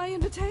 there went my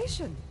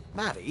invitation.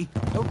 Maddie,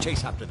 don't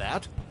chase after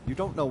that. You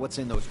don't know what's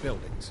in those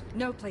buildings.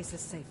 No place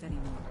is safe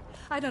anymore.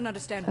 I don't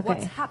understand Okay.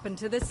 what's happened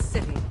to this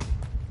city.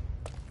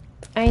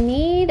 I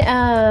need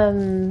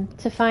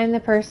to find the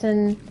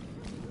person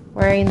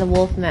wearing the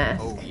wolf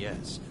mask. Oh,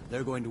 yes.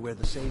 They're going to wear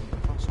the same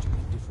costume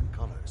in different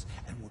colors,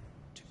 and we're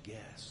to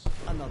guess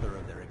another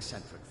of their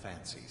eccentric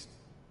fancies.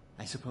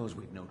 I suppose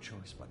we've no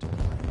choice but to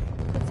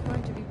play. It's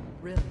going to be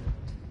brilliant.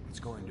 It's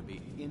going to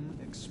be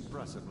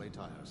inexpressibly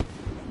tiresome.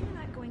 You're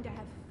not going to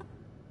have...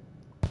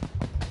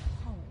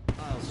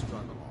 I'll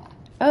struggle on.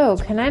 Oh,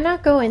 can I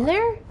not go in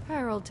there?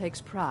 Harold takes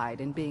pride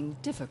in being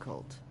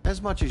difficult.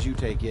 As much as you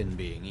take in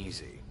being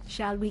easy.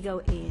 Shall we go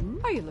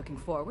in? Are you looking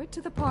forward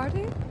to the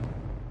party?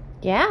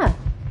 Yeah.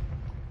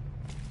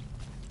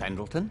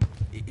 Pendleton?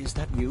 Is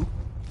that you?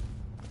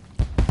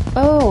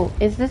 Oh,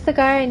 is this the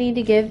guy I need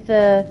to give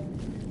the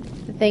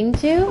thing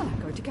to? I'm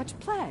going to catch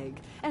plague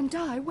and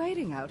die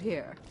waiting out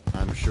here.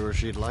 I'm sure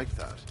she'd like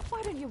that.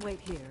 Why don't you wait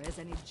here as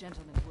any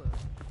gentleman would,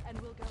 and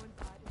we'll go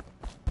inside.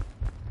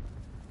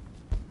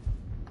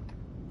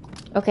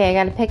 Okay, I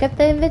gotta pick up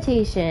the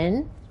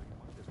invitation.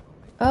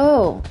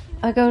 Oh,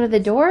 I go to the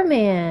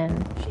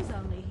doorman. She's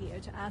only here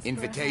to ask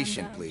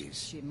Invitation, for a handout.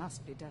 please. She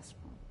must be desperate.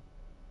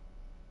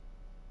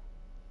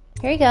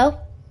 Here you go.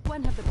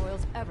 When have the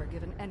Boyles ever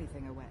given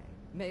anything away?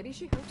 Maybe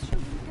she hopes she'll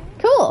win again.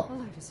 Cool.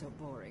 Life is so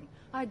boring.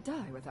 I'd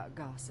die without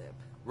gossip.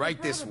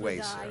 Right this Probably way,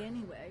 die sir.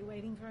 anyway,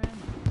 waiting for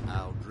Emma.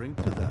 I'll drink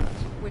to that.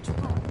 Which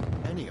one?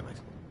 Any of it.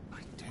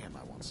 Damn,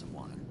 I want some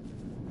wine.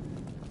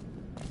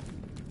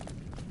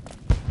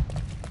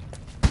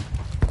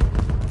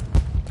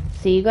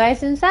 See you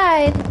guys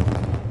inside.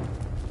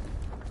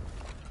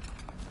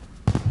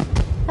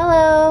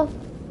 Hello.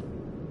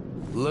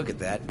 Look at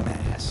that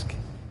mask.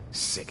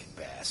 Sick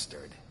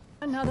bastard.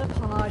 Another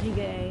party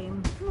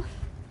game.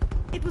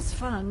 It was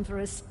fun for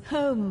us.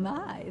 Oh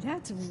my,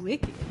 that's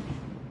wicked.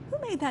 Who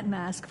made that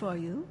mask for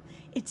you?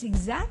 It's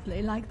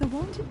exactly like the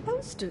wanted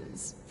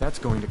posters. That's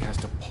going to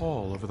cast a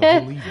pall over the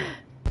whole evening.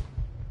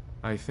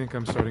 I think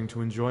I'm starting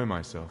to enjoy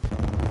myself.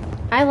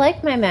 I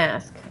like my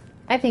mask.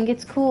 I think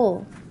it's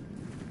cool.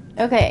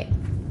 Okay.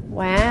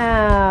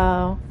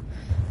 Wow.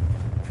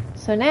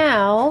 So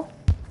now,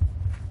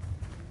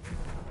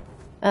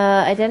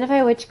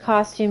 identify which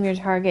costume your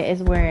target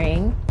is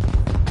wearing.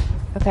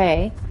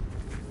 Okay.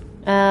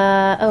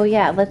 Oh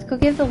yeah, let's go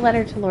give the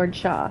letter to Lord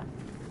Shaw.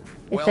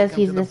 It says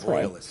he's this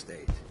way.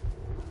 Estate.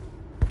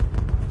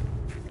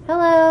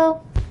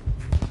 Hello.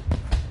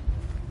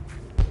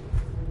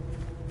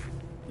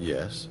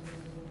 Yes.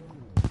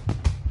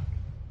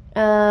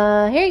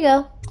 Here you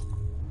go.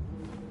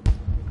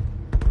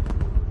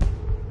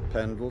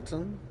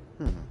 Pendleton?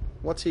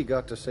 What's he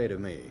got to say to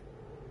me?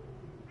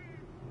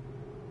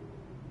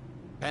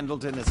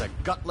 Pendleton is a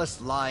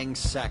gutless, lying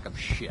sack of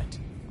shit.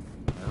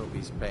 I hope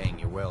he's paying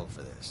you well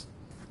for this.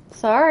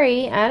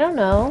 Sorry, I don't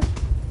know.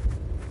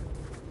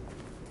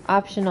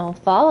 Optional,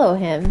 follow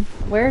him.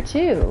 Where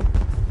to?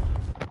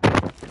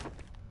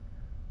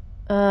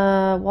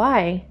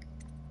 Why?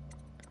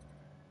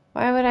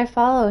 Why would I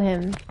follow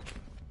him?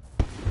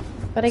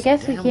 But I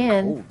guess we Damn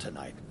can. cold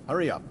tonight.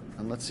 Hurry up,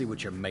 and let's see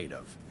what you're made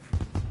of.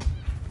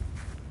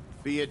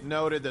 Be it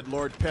noted that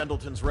Lord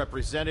Pendleton's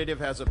representative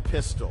has a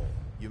pistol.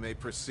 You may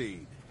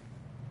proceed.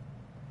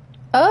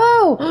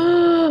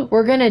 Oh!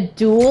 We're gonna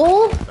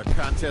duel? A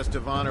contest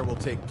of honor will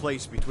take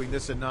place between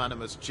this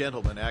anonymous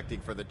gentleman acting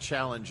for the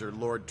challenger,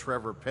 Lord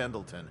Trevor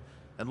Pendleton,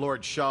 and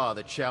Lord Shaw,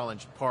 the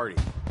challenged party.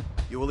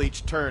 You will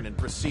each turn and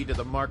proceed to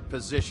the marked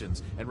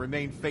positions and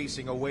remain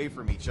facing away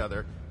from each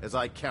other as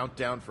I count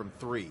down from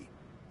 3.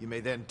 You may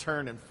then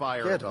turn and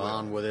fire Get at will.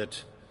 on with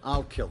it.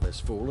 I'll kill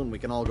this fool and we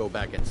can all go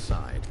back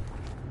inside.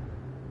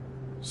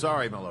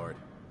 Sorry, my lord.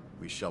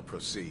 We shall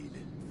proceed.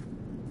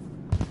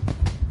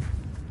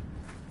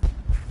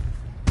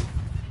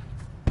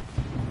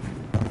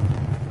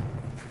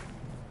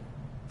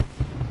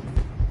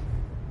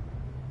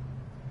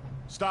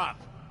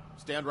 Stop.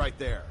 Stand right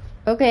there.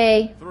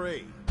 Okay.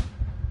 3,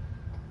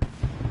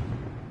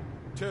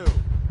 2,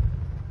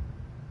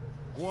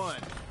 1.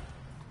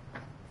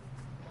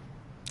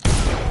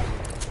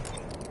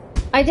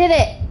 I did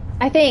it!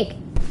 I think.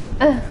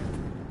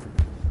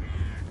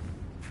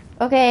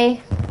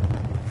 Okay.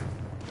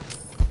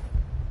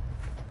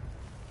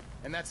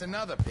 And that's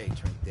another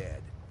patron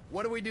dead.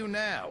 What do we do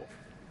now?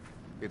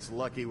 It's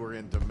lucky we're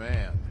in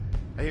demand.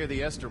 I hear the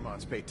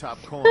Estermonts pay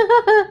top coin.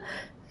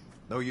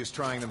 No use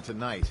trying them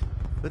tonight.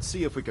 Let's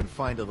see if we can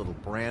find a little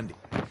brandy.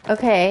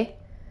 Okay.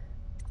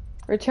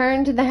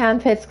 Return to the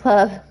Hound Pits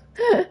Club.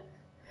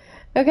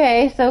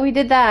 Okay, so we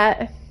did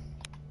that.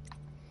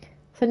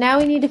 So now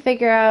we need to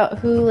figure out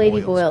who Lady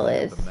Boyle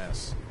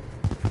is.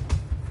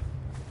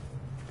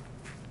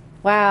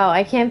 Wow,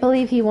 I can't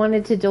believe he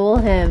wanted to duel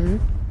him,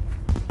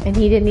 and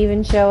he didn't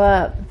even show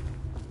up.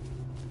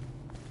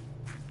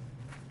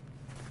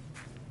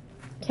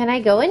 Can I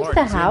go into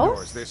the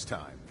house? This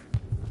time.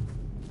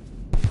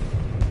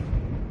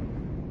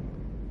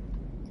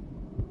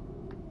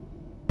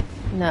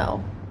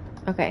 No.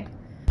 Okay.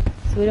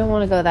 So we don't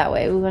want to go that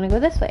way. We want to go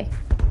this way.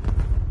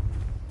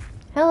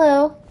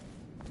 Hello.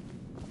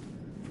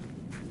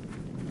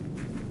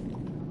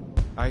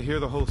 I hear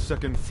the whole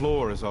second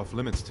floor is off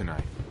limits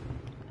tonight.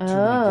 Oh. Too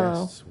many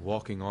guests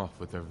walking off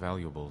with their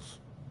valuables.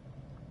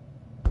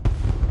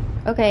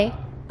 Okay.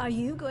 Are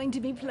you going to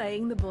be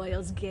playing the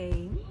Boyle's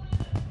game?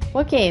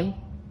 What game?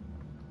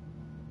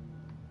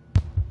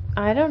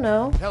 I don't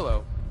know.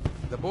 Hello.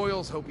 The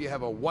Boyles hope you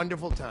have a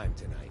wonderful time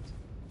tonight.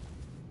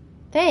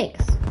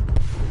 Thanks.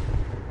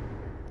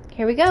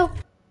 Here we go.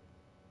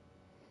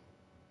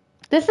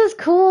 This is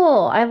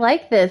cool. I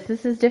like this.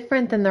 This is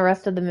different than the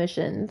rest of the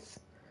missions.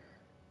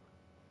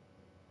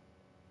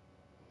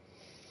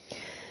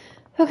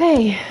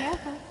 Okay.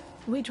 Careful.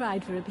 We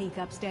tried for a peek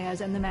upstairs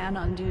and the man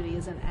on duty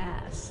is an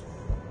ass.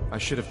 I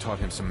should have taught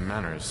him some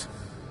manners.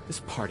 This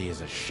party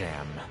is a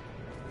sham.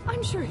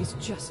 I'm sure he's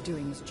just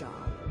doing his job.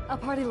 A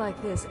party like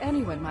this,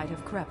 anyone might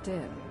have crept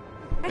in.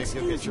 Think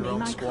you'll get your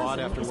own squad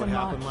after what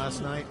happened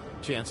last night?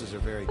 Chances are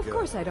very good. Of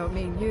course I don't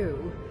mean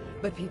you,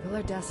 but people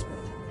are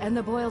desperate, and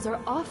the Boyles are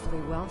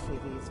awfully wealthy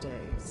these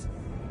days.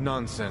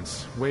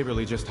 Nonsense.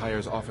 Waverly just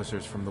hires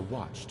officers from the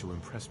Watch to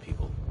impress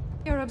people.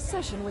 Your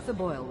obsession with the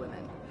Boyle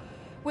women.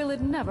 Will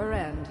it never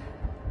end?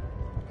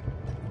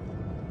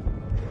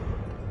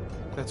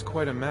 That's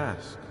quite a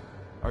mask.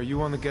 Are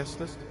you on the guest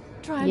list?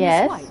 Try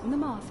Yes. Miss White in the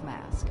moth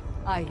mask.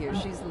 I hear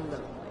she's lonely.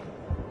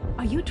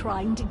 Are you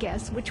trying to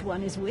guess which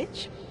one is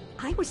which?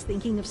 I was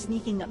thinking of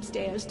sneaking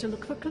upstairs to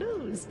look for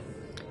clues.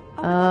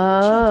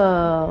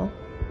 Oh.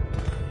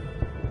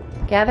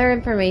 Gather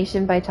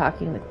information by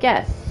talking with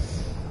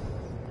guests.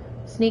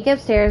 Sneak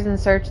upstairs and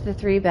search the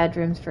 3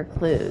 bedrooms for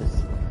clues.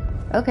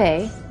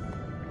 Okay.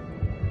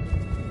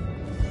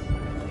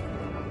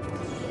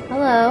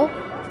 Hello.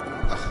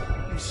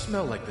 You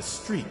smell like the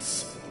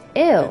streets.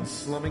 Ew. Been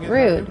slumming it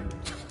Rude. happen?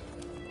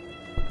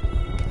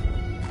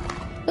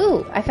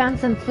 Ooh, I found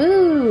some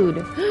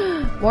food.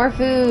 More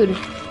food.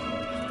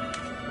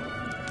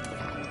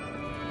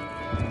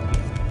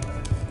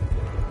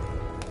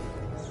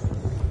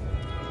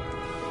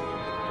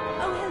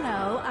 Oh,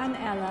 hello, I'm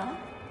Ella.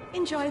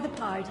 Enjoy the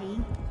party,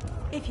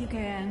 if you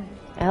can.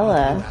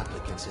 Ella.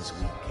 Applicants as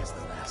weak as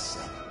the last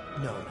set.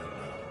 No.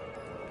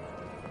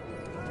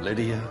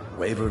 Lydia,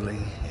 Waverly,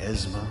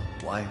 Esma,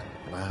 White,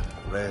 Black,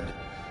 Red.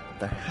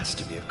 There has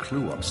to be a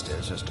clue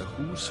upstairs as to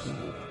who's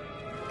who.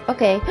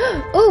 Okay.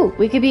 Ooh,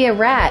 we could be a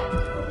rat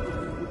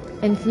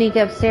and sneak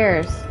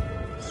upstairs.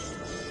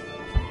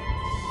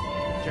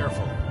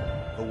 Careful.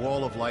 The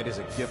Wall of Light is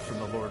a gift from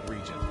the Lord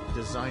Regent,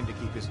 designed to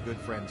keep his good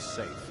friends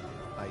safe.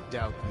 I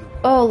doubt you...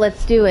 Oh,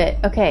 let's do it.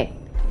 Okay.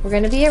 We're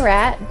gonna be a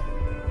rat.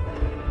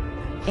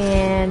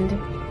 And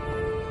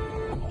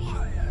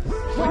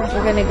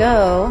we're gonna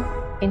go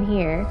in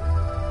here.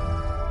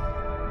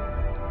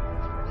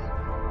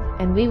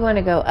 And we want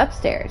to go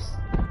upstairs.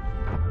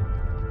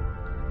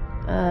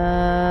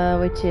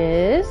 Which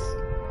is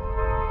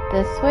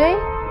this way.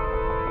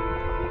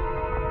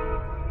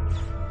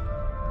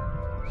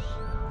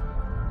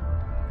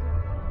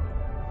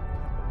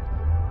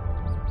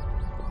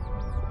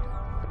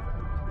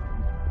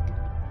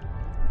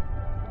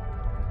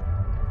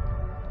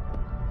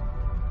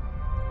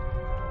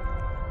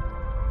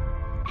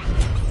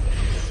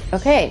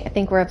 Okay, I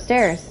think we're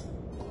upstairs.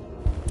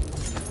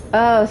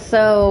 Oh,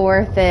 so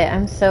worth it.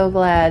 I'm so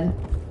glad.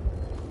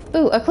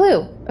 Ooh, a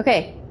clue.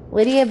 Okay.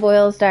 Lydia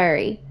Boyle's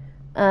diary.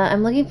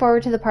 I'm looking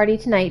forward to the party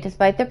tonight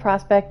despite the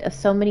prospect of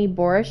so many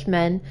boorish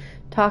men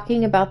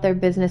talking about their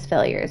business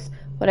failures.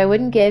 What I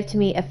wouldn't give to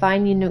meet a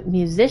fine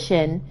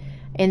musician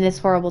in this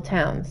horrible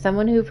town.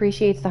 Someone who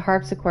appreciates the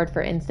harpsichord,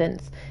 for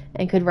instance,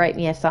 and could write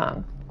me a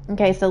song.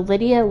 Okay, so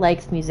Lydia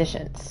likes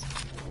musicians.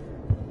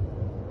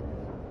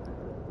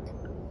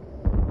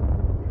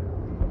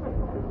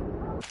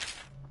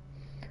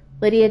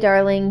 Lydia,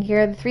 darling,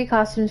 here are the 3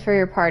 costumes for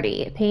your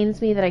party. It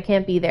pains me that I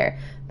can't be there,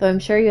 though I'm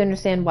sure you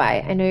understand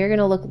why. I know you're going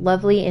to look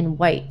lovely in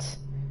white.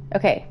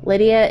 Okay,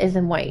 Lydia is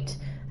in white.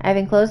 I've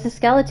enclosed the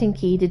skeleton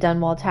key to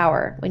Dunwall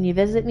Tower. When you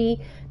visit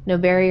me, no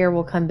barrier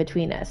will come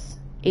between us.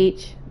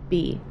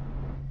 HB.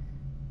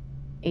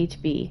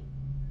 HB.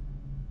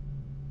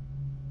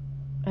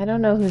 I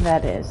don't know who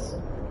that is.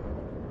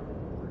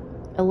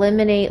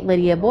 Eliminate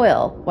Lydia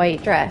Boyle.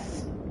 White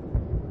dress.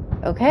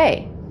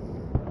 Okay.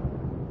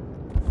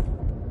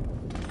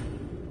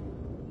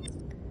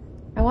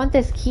 I want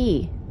this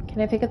key.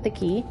 Can I pick up the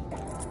key?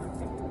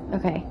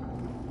 Okay.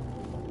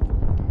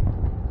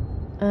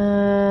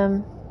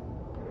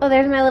 Oh,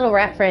 there's my little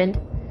rat friend.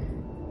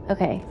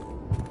 Okay.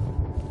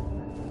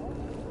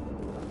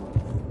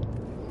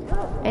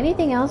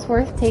 Anything else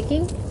worth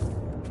taking?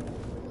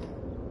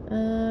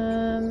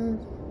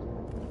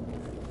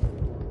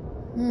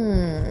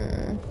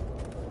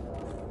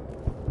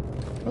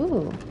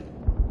 Ooh.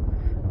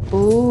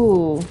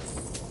 Ooh.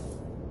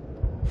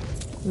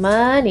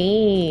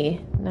 Money.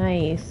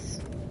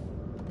 Nice.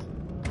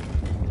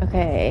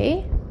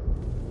 Okay.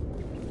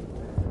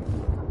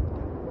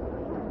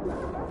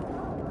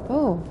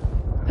 Oh.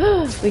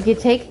 We could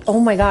take... Oh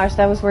my gosh,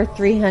 that was worth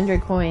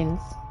 300 coins.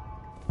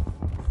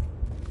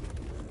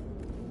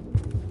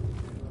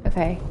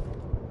 Okay.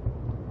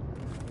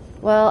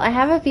 Well, I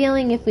have a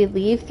feeling if we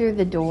leave through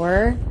the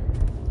door,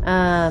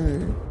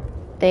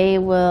 they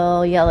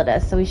will yell at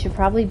us, so we should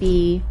probably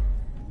be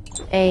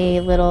a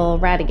little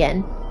rat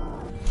again.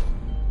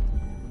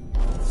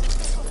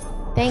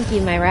 Thank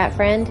you, my rat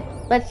friend.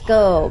 Let's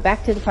go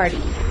back to the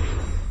party.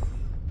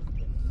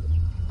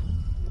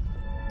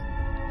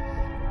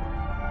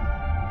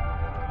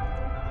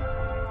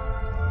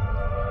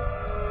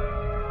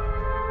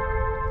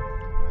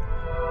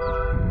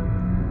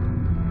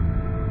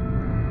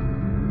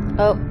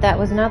 Oh, that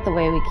was not the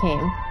way we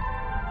came.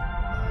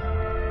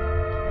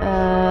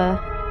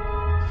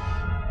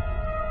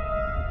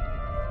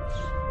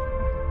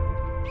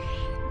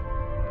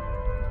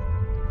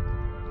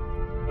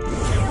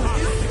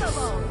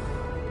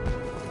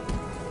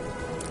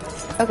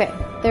 Okay,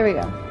 there we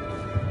go.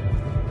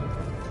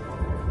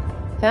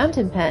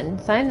 Fountain pen.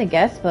 Sign the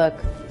guest book.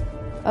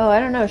 Oh,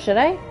 I don't know. Should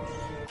I?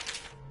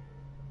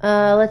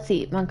 Let's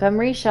see.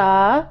 Montgomery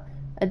Shaw,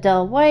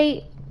 Adele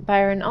White,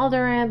 Byron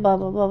Alderaan, blah,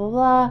 blah, blah, blah,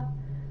 blah.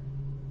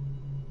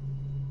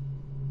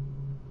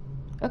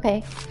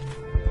 Okay.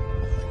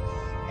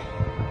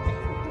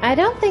 I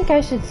don't think I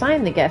should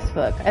sign the guest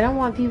book. I don't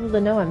want people to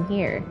know I'm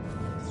here.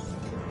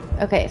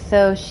 Okay,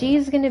 so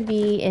she's gonna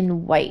be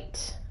in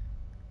white.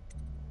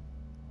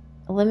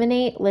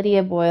 Eliminate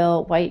Lydia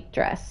Boyle, white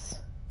dress.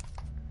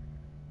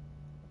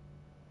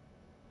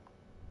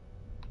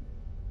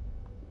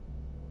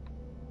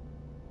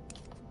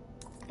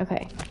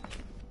 Okay.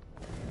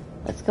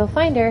 Let's go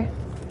find her.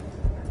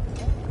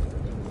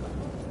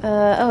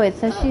 Oh, it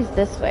says she's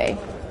this way.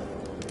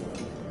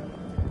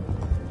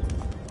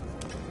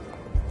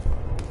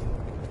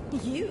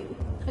 You,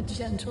 a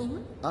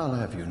gentleman? I'll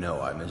have you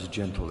know I'm as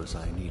gentle as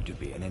I need to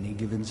be in any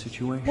given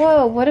situation.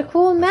 Whoa, what a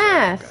cool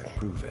mask!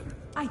 Proven.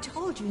 I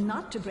told you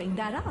not to bring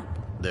that up.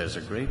 There's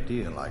a great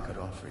deal I could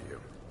offer you.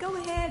 Go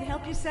ahead,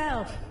 help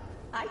yourself.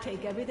 I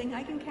take everything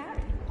I can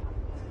carry.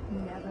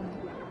 Never.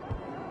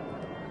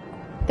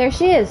 There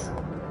she is.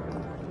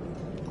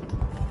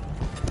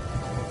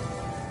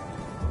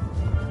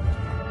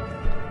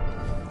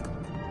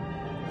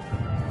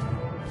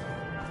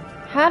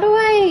 How do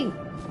I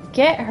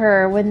get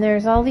her when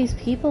there's all these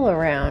people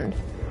around?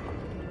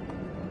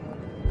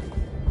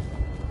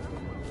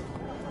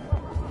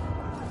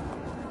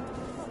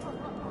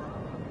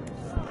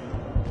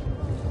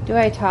 Do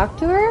I talk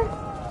to her?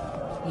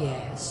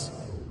 Yes.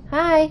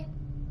 Hi.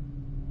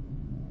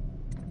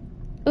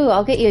 Ooh,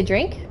 I'll get you a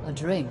drink. A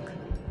drink?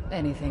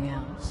 Anything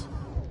else?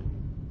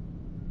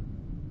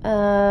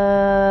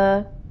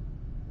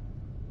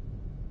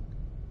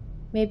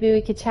 Maybe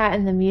we could chat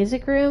in the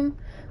music room?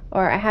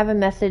 Or I have a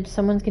message,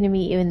 someone's gonna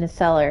meet you in the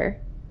cellar.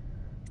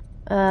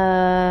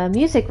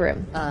 Music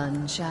room.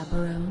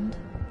 Unchaperoned?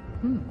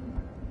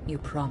 You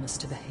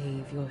promised to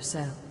behave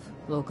yourself.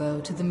 We'll go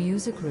to the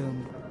music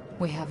room.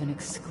 We have an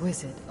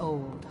exquisite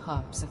old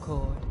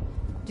harpsichord.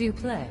 Do you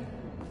play?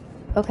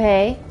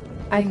 Okay.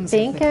 Things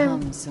have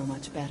become so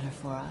much better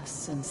for us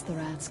since the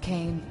rats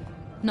came.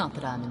 Not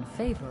that I'm in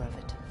favor of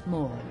it,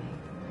 morally.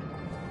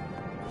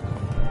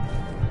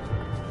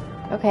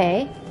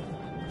 Okay.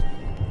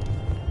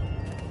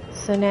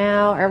 So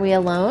now, are we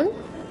alone?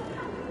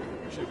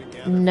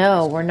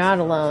 No, we're not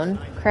alone.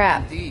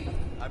 Crap. Indeed,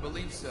 I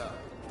believe so.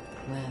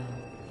 Well,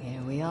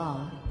 here we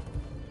are.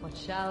 What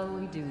shall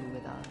we do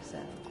with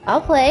ourselves?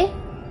 I'll play.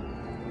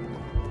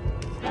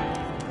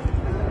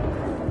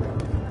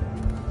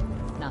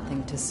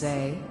 Nothing to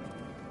say.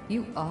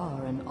 You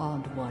are an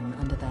odd one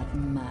under that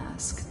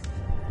mask.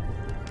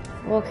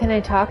 Well, can I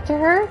talk to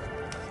her?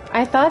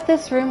 I thought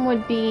this room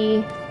would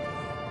be...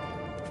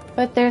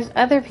 But there's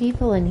other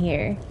people in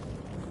here.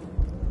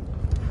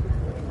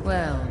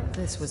 Well,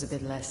 this was a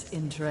bit less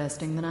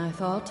interesting than I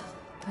thought.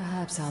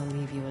 Perhaps I'll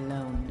leave you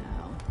alone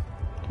now.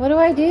 What do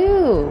I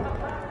do?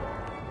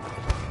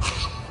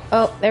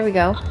 Oh, there we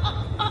go.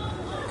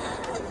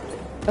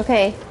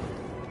 Okay.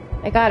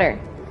 I got her.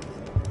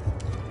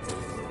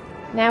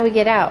 Now we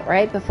get out,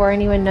 right? Before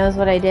anyone knows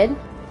what I did?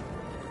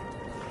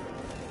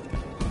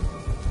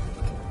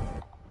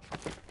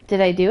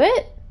 Did I do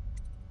it?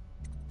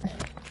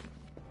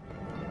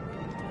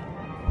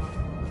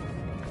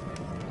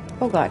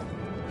 Oh god.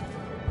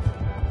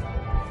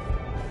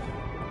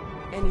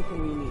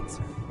 Anything you need,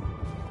 sir.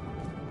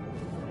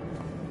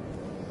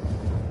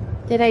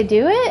 Did I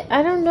do it?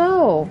 I don't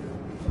know.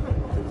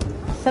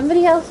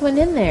 Somebody else went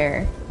in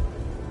there.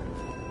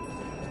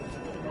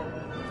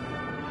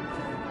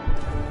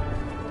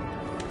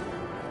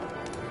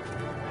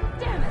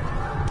 Damn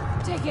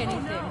it! Take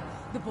anything. Oh, no.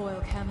 The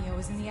Boyle cameo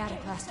was in the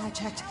attic last I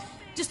checked.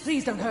 Just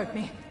please don't hurt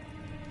me.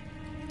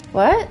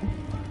 What?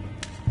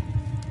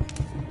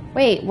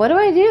 Wait, what do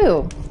I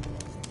do?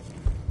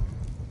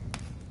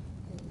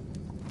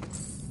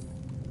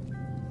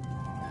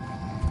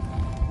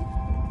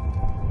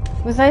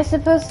 Was I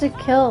supposed to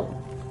kill...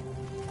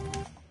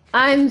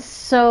 I'm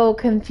so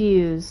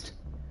confused.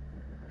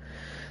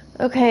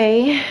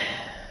 Okay.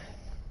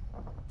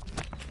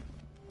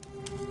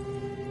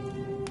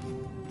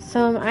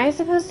 So am I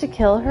supposed to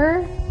kill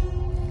her?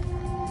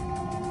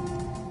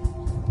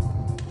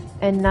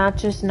 And not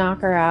just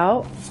knock her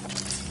out?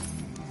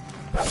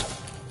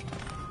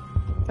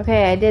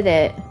 Okay, I did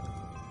it.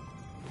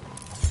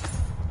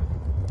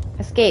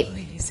 Escape.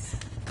 Please.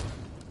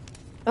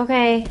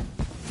 Okay.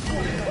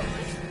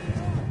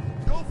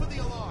 Go for the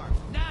alarm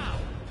now.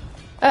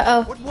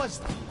 Uh-oh. What was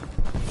that?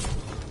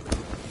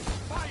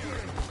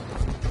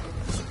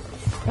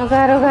 Oh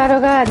god, oh god,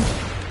 oh god.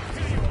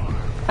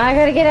 I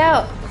gotta get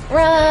out.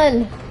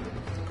 Run!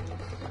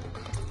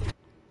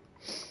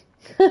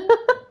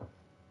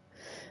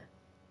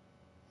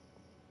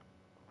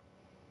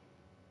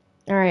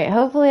 Alright,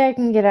 hopefully I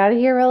can get out of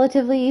here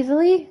relatively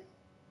easily.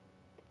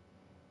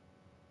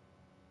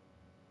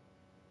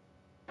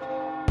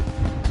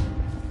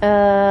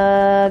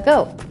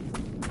 Go.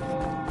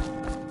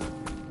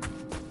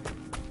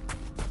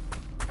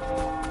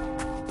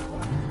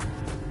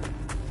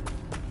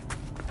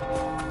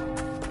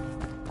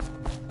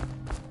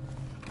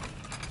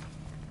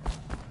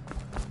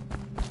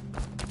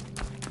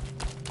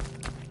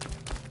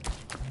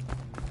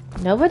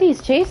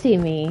 Nobody's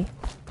chasing me.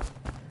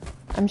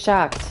 I'm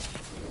shocked.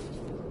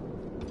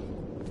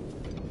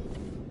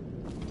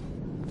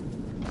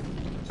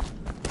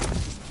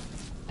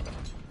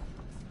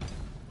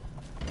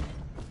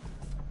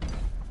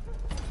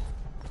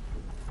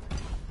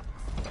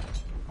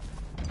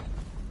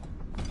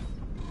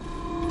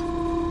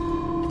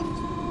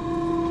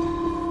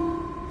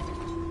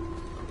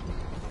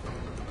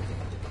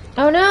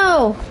 Oh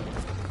no!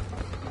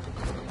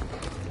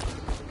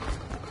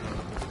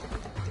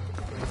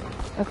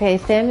 Okay,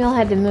 Samuel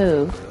had to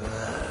move.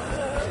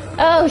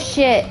 Oh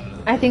shit!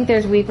 I think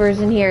there's weepers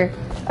in here.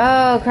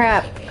 Oh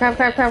crap. Crap,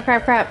 crap, crap,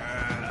 crap, crap.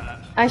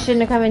 I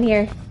shouldn't have come in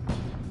here.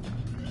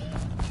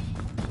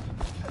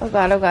 Oh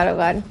god, oh god, oh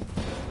god.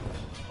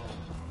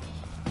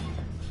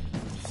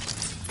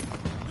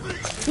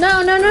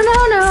 No, no, no,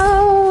 no,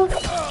 no!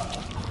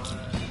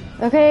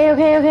 Okay,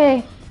 okay,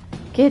 okay.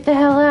 Get the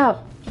hell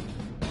out.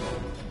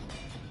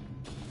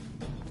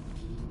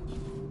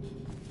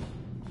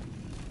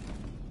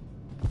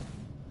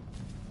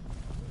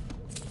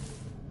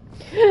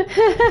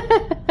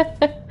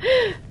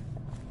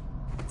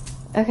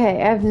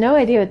 Okay, I have no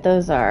idea what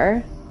those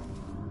are.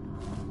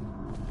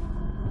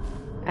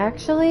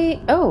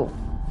 Actually, oh,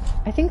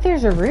 I think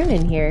there's a rune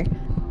in here.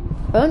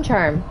 Bone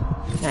charm.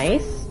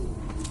 Nice.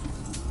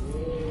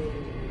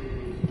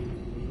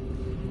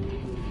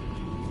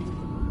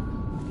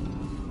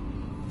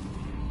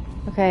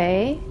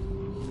 Okay.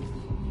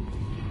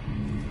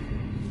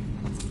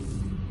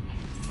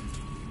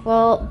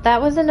 Well,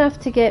 that was enough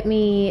to get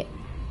me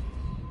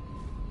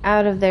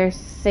out of there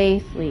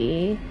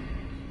safely.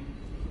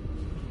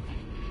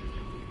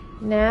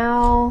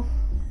 Now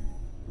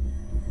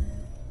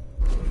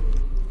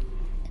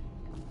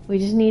we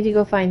just need to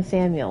go find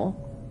Samuel.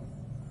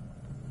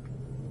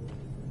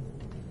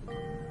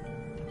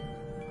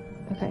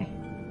 Okay.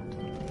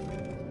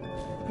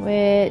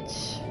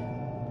 Which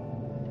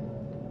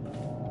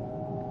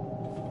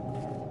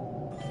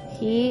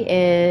he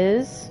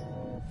is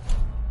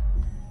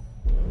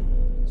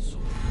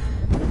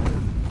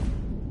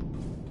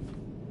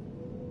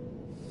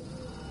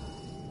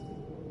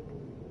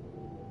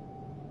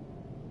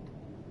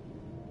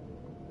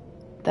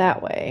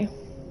that way.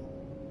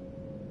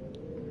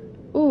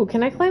 Ooh,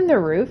 can I climb the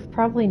roof?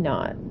 Probably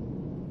not.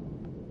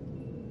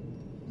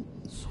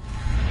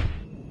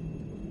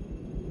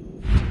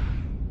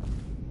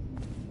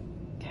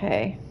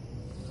 Okay.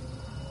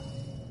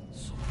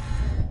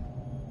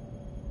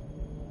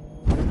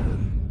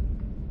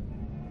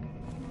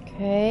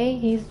 Okay,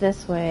 he's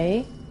this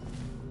way.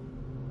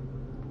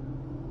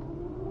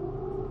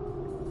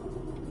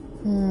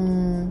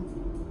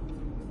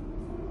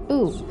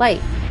 Ooh,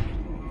 light.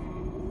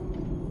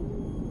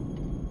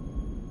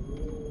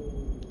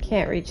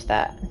 Can't reach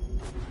that.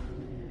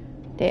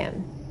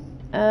 Damn.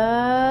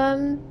 Ah!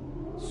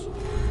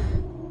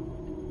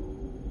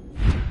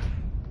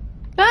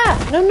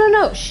 No, no,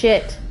 no!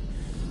 Shit.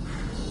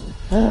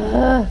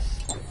 That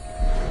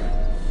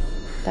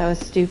was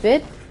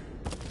stupid.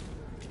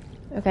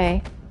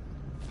 Okay.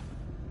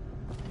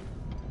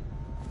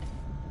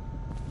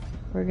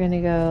 We're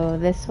gonna go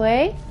this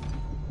way.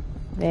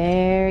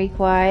 Very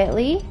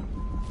quietly.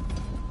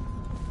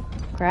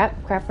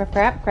 Crap, crap, crap,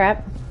 crap,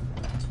 crap.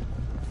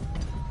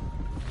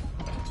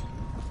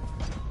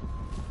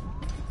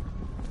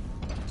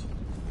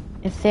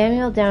 Is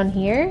Samuel down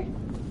here?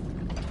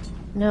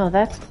 No,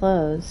 that's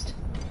closed.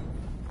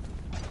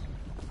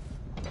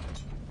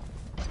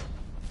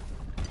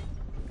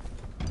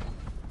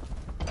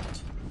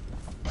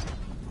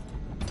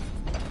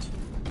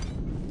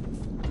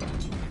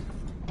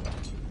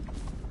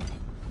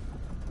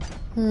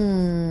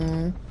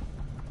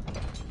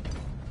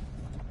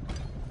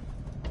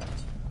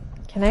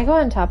 Can I go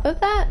on top of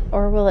that,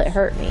 or will it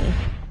hurt me?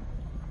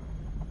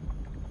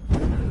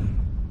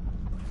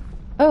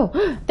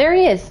 Oh, there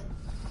he is!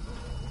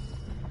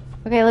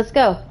 Okay, let's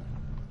go.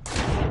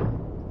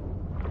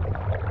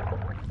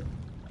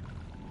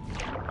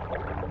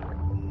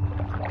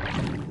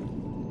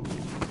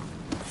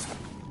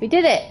 We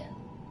did it!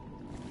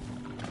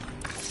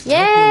 I hope you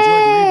enjoyed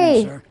your Yay!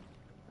 evening, sir.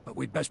 But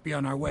we'd best be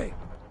on our way.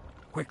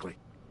 Quickly.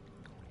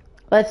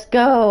 Let's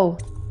go!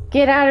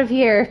 Get out of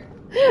here!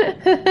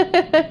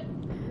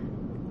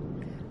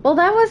 Well,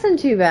 that wasn't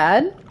too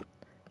bad.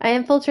 I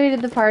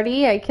infiltrated the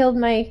party. I killed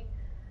my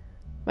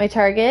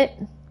target.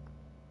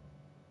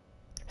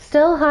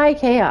 Still high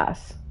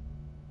chaos.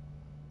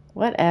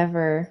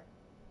 Whatever.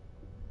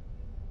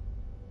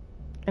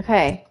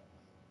 Okay.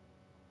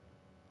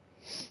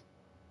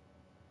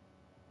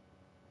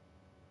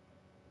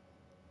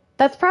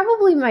 That's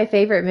probably my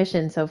favorite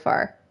mission so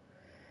far.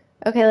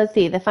 Okay, let's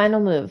see. The final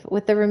move.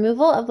 With the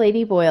removal of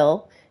Lady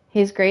Boyle,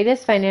 his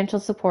greatest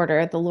financial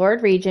supporter, the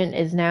Lord Regent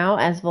is now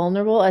as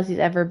vulnerable as he's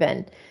ever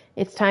been.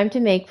 It's time to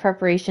make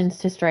preparations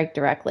to strike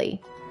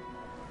directly.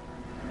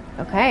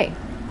 Okay.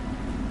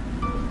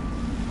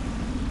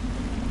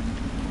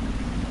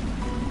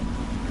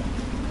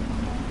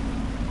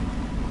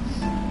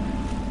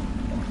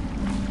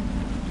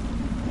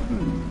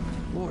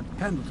 Lord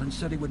Pendleton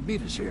said he would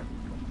meet us here.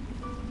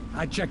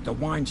 I checked the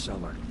wine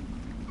cellar.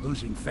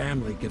 Losing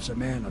family gives a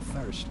man a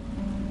thirst.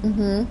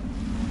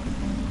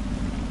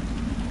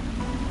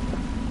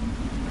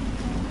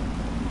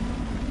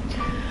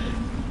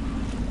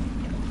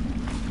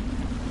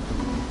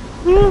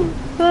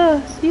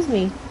 Oh, excuse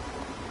me.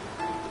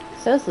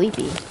 So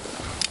sleepy.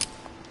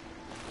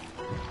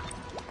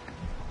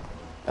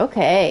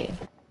 Okay.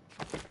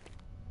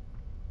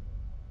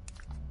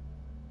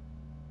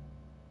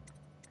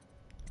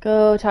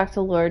 Go talk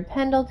to Lord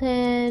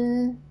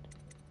Pendleton.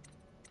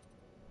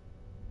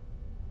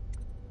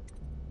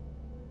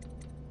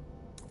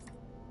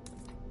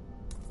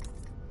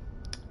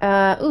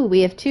 Ooh,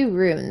 we have 2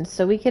 runes,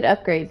 so we could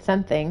upgrade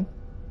something.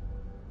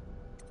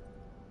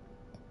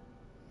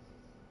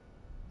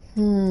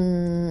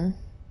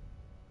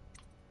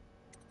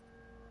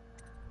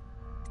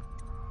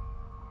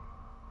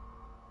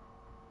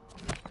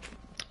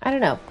 I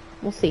don't know.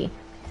 We'll see.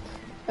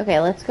 Okay,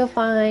 let's go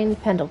find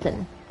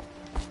Pendleton.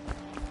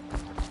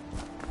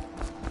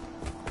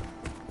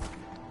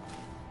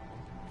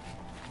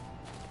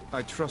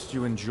 I trust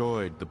you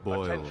enjoyed the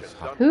boils.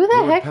 Who the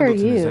Lord heck are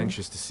Pendleton is you?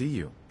 anxious to see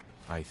you.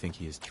 I think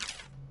he is.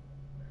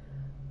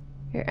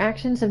 Your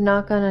actions have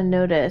not gone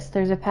unnoticed.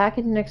 There's a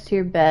package next to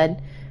your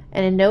bed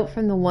and a note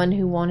from the one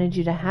who wanted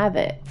you to have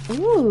it.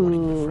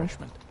 Ooh.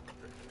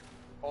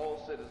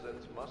 All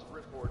citizens must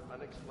report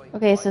unexplained.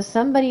 Okay, so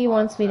somebody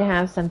wants me to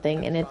have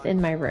something and it's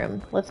in my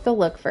room. Let's go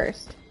look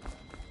first.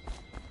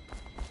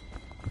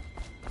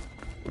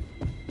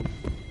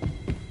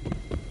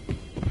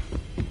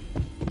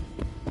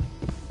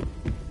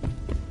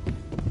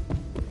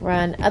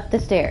 Run up the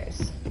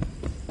stairs.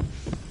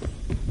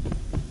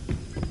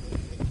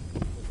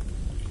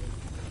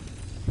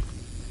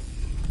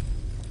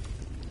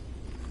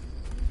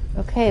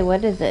 Okay,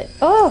 what is it?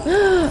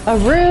 Oh, a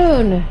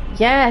rune!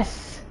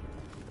 Yes!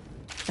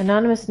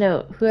 Anonymous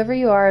note. Whoever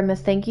you are, I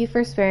must thank you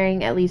for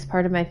sparing at least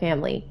part of my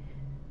family.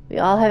 We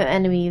all have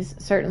enemies.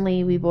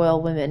 Certainly we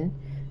Boyle women.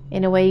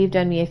 In a way, you've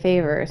done me a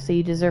favor, so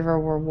you deserve a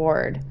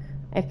reward.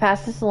 I've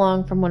passed this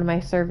along from one of my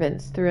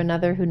servants, through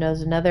another who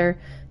knows another,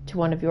 to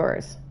one of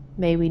yours.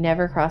 May we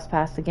never cross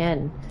paths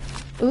again.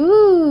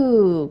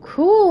 Ooh,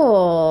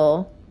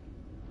 cool!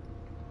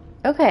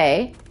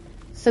 Okay.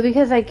 So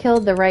because I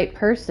killed the right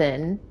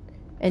person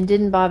and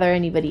didn't bother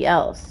anybody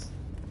else,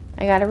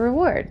 I got a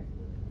reward.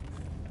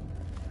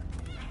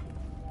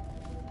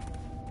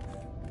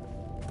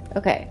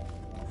 Okay.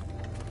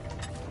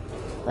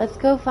 Let's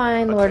go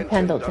find Lord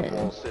Pendleton.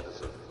 All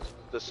citizens.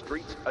 The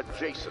streets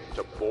adjacent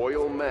to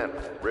Boyle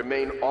Manor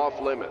remain off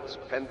limits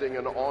pending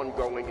an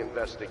ongoing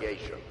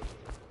investigation.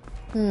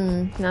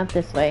 Not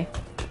this way.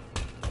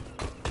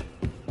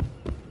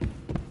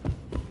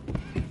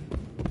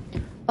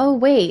 Oh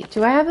wait,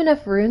 do I have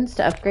enough runes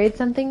to upgrade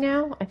something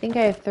now? I think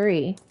I have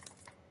 3.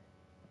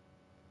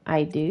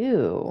 I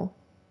do.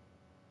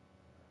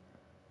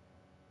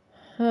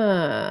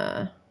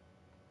 Huh.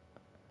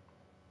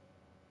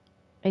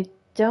 I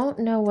don't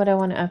know what I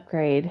want to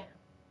upgrade.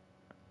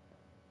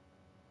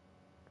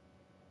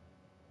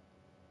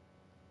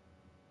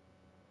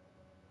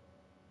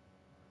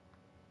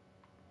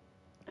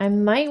 I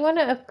might want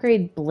to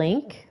upgrade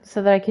Blink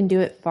so that I can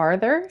do it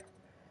farther.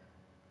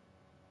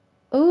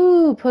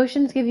 Ooh,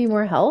 potions give you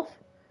more health.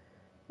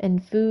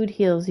 And food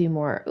heals you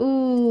more.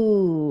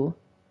 Ooh.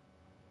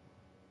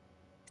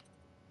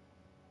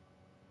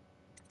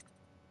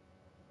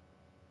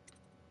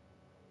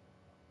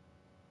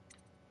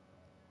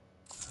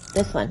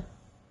 This one.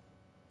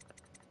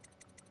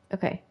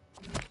 Okay.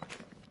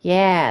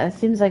 Yeah, that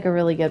seems like a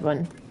really good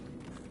one.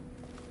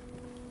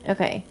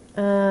 Okay.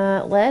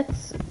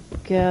 Let's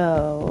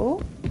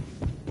go.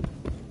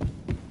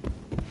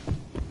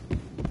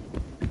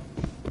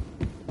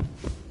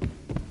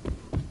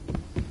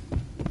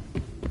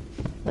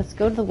 Let's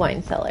go to the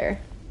wine cellar.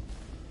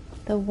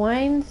 The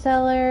wine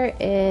cellar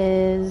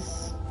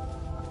is...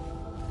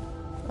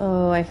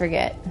 Oh, I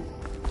forget.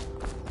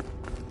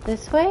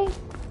 This way?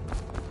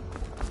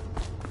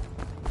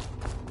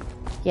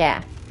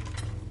 Yeah.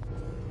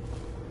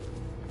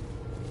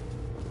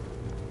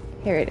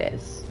 Here it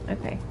is.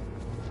 Okay.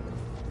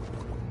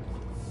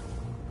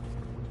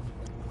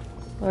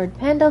 Lord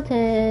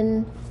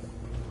Pendleton.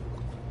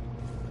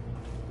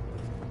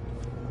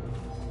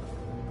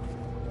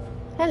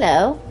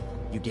 Hello.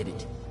 You did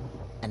it.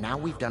 And now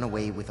we've done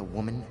away with a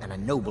woman, and a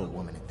noble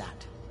woman at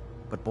that.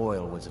 But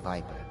Boyle was a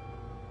viper.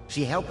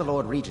 She helped the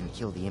Lord Regent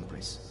kill the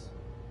Empress.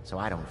 So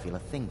I don't feel a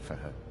thing for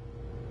her.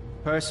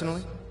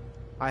 Personally,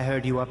 I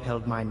heard you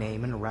upheld my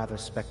name in a rather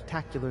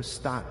spectacular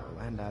style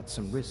and at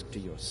some risk to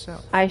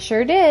yourself. I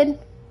sure did.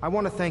 I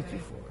want to thank you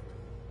for it.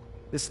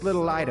 This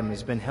little item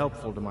has been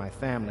helpful to my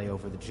family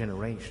over the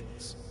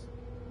generations.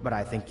 But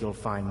I think you'll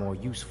find more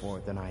use for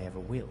it than I ever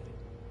will.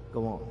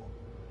 Go on.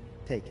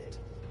 Take it.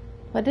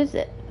 What is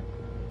it?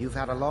 You've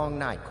had a long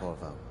night,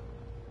 Corvo.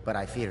 But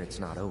I fear it's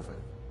not over.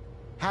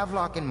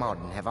 Havelock and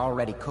Martin have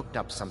already cooked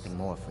up something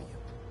more for you.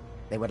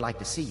 They would like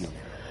to see you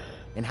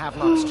now, in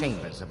Havelock's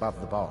chambers above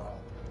the bar.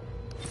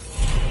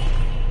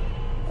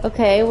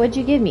 Okay, what'd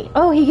you give me?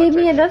 Oh, he gave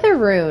me another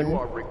rune. You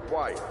are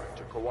required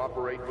to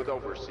cooperate with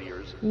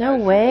overseers. No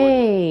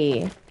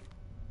way.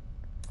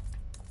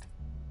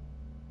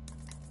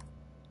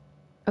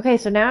 Okay,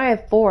 so now I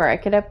have 4. I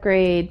could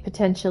upgrade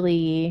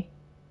potentially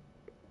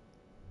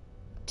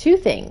 2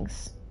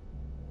 things.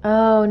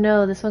 Oh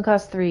no, this one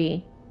costs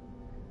 3.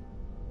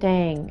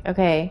 Dang.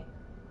 Okay.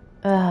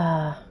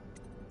 I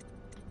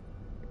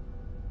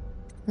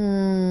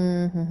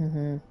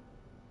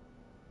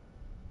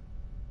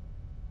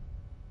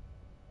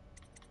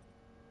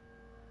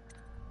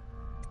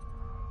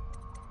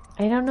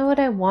don't know what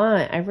I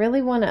want. I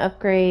really want to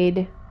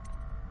upgrade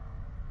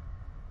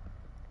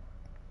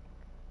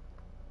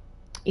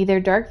either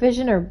Dark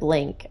Vision or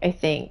Blink, I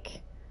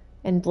think.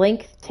 And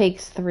Blink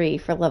takes 3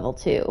 for level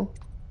 2.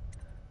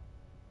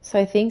 So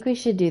I think we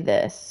should do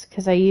this,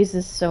 because I use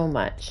this so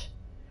much.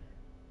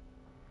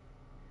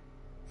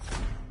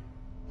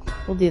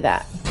 We'll do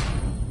that.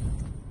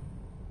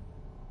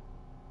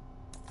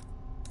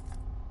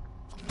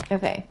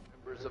 Okay.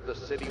 Members of the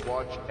City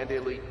Watch and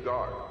Elite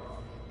Guard.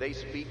 They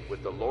speak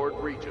with the Lord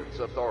Regent's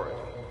authority.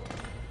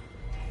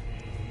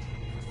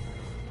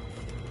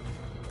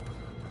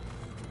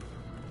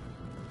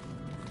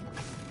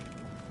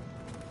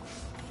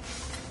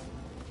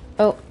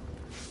 Oh,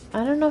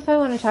 I don't know if I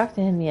want to talk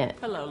to him yet.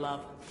 Hello,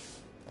 love.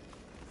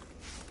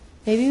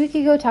 Maybe we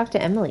could go talk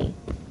to Emily.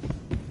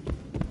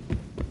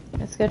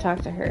 Let's go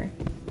talk to her.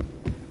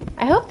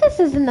 I hope this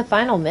isn't the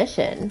final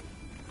mission.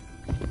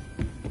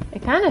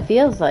 It kind of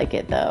feels like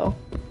it, though.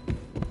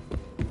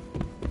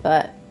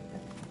 But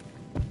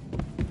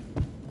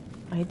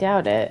I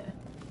doubt it.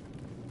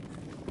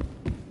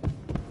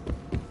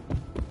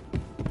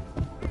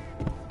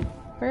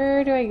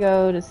 Where do I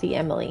go to see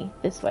Emily?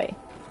 This way.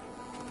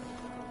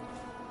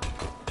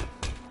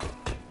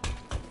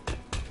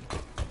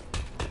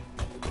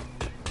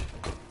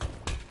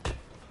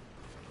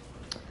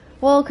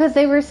 Well, because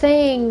they were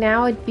saying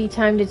now it'd be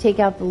time to take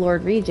out the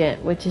Lord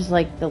Regent, which is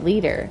like the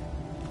leader.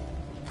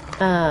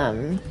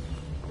 And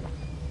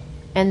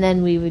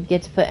then we would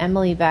get to put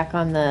Emily back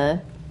on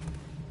the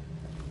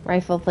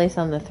rightful place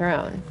on the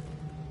throne.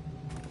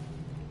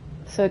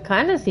 So it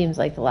kind of seems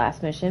like the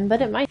last mission,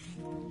 but it might.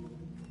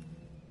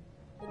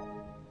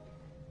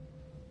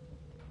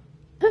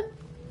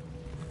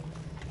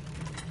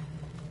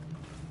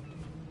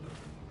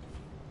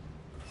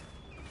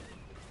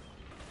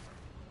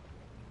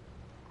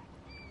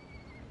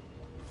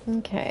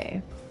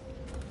 Okay.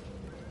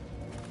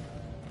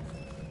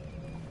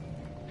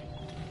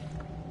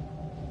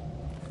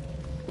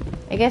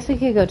 I guess we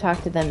could go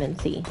talk to them and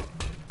see.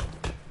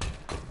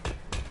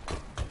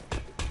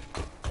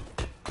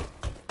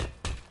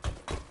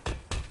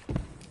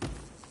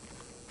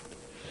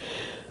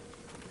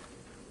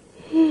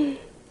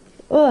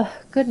 Oh,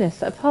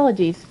 goodness.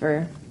 Apologies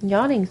for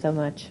yawning so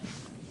much.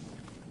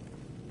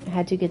 I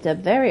had to get up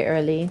very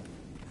early.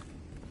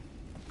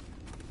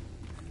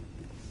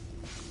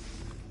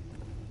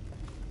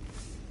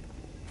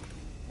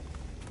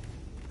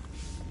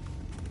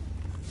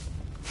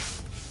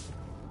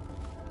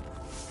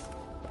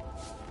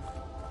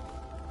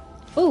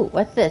 Ooh,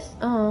 what's this?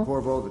 Oh.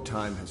 Corvo, the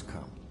time has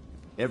come.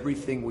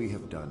 Everything we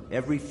have done,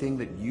 everything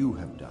that you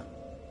have done,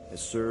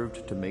 has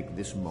served to make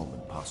this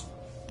moment possible.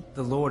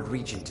 The Lord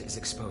Regent is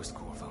exposed,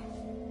 Corvo.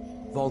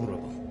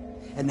 Vulnerable.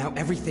 And now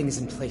everything is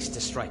in place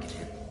to strike at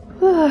him.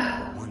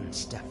 One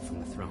step from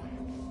the throne.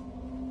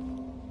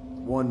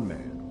 One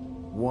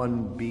man,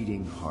 one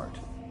beating heart,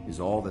 is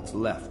all that's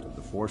left of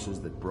the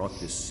forces that brought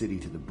this city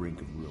to the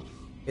brink of ruin.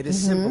 It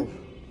is simple,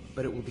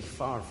 but it will be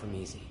far from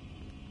easy.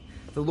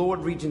 The Lord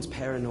Regent's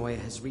paranoia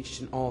has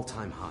reached an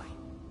all-time high.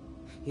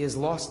 He has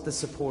lost the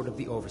support of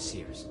the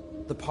Overseers,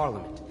 the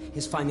Parliament,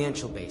 his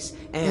financial base,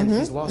 and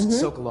he's lost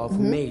Sokolov,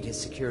 who made his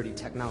security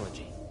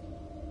technology.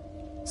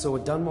 So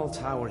at Dunwall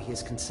Tower, he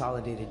has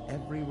consolidated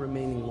every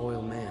remaining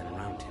loyal man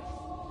around him.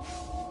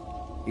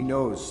 He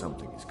knows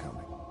something is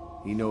coming.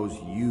 He knows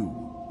you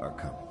are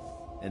coming.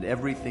 And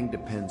everything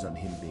depends on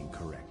him being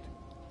correct.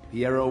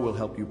 Piero will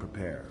help you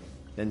prepare.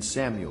 Then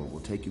Samuel will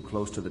take you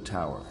close to the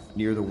tower,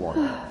 near the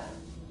water.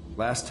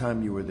 Last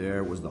time you were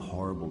there was the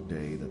horrible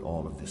day that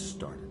all of this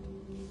started.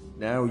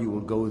 Now you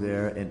will go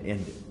there and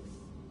end it.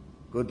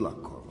 Good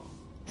luck, Corvo.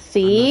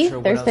 See?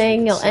 They're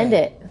saying you'll end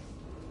it.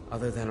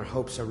 Other than our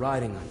hopes are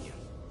riding on you.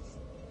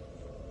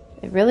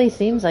 It really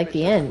seems like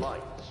the end.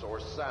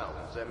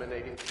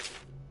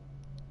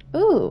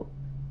 Ooh.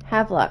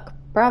 Havelock.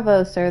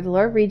 Bravo, sir. The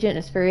Lord Regent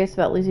is furious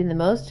about losing the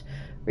most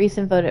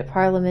recent vote at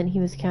Parliament. He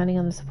was counting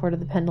on the support of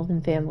the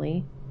Pendleton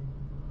family.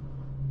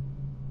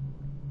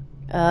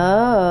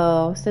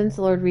 Oh. Since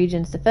the Lord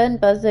Regent's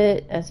defend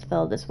Buzzet as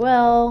felled as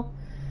well.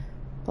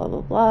 Blah,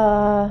 blah,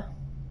 blah.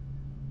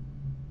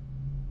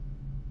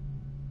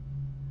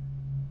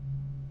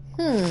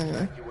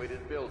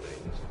 Evacuated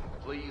buildings.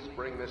 Please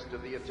bring this to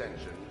the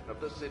attention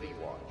of the City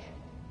Watch.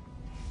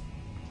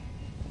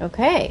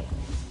 Okay.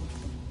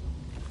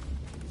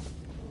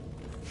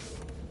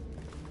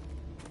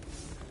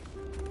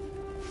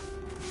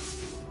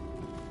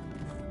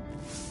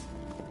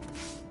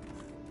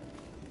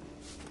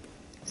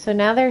 So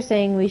now they're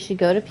saying we should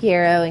go to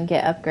Piero and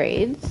get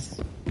upgrades.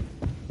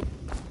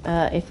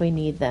 If we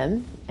need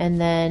them. And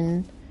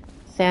then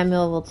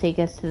Samuel will take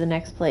us to the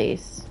next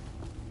place.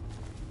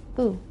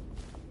 Ooh.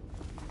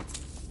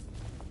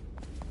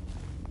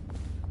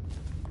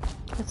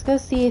 Let's go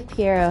see if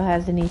Piero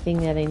has anything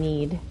that I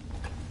need.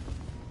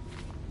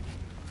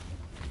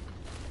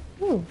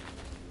 Ooh.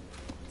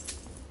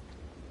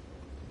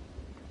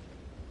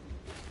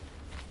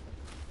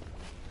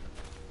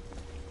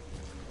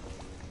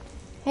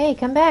 Hey,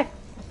 come back.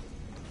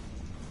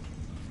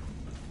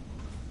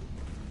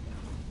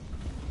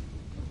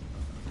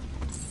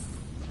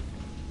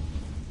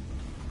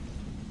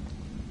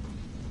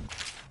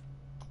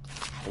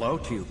 Hello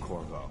to you,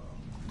 Corvo.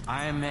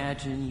 I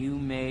imagine you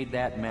made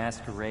that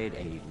masquerade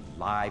a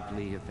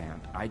lively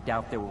event. I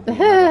doubt there will be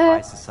another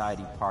high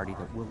society party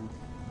that will...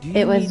 Do you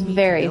It was need me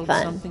very to build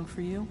fun. something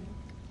for you?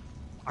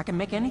 I can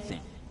make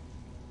anything,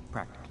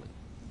 practically.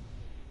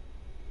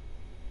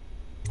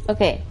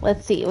 Okay,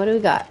 let's see. What do we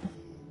got?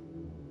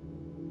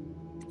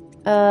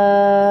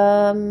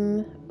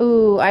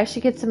 Ooh, I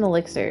should get some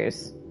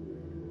elixirs.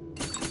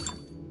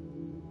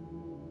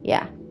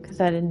 Yeah,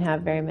 because I didn't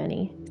have very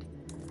many.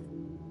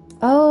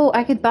 Oh,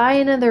 I could buy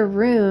another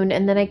rune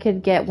and then I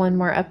could get one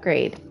more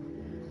upgrade.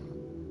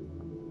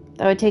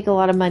 That would take a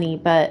lot of money,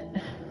 but...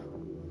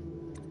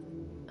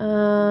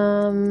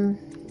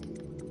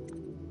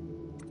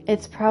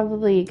 It's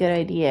probably a good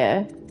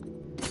idea.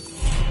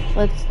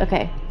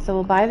 Okay, so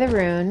we'll buy the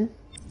rune.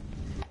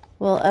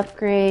 We'll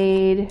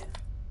upgrade...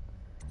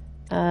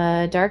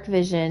 Dark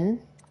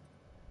Vision.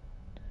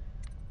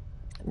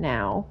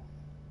 Now.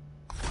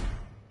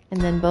 And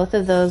then both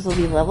of those will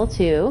be level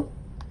 2.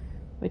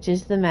 Which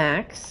is the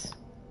max.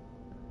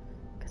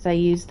 Because I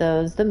use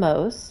those the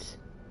most.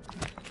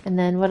 And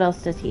then what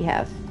else does he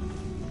have?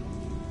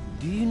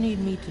 Do you need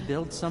me to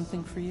build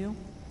something for you?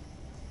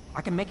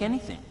 I can make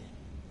anything,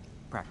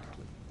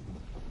 practically.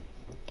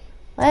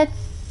 Let's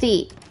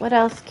see. What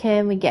else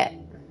can we get?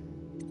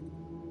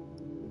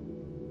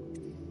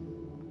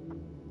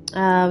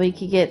 We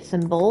could get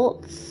some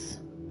bolts.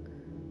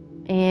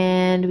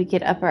 And we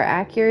could up our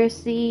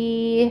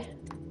accuracy.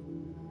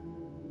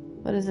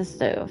 What does this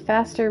do?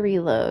 Faster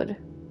reload.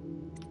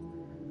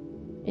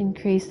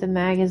 Increase the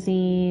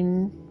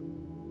magazine.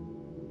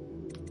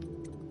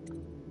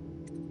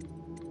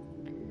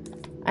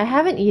 I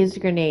haven't used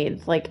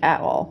grenades, like,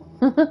 at all.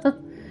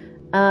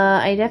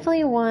 I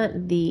definitely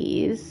want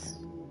these.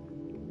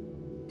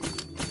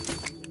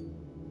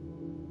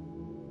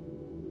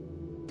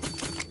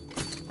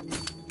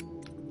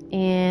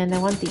 And I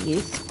want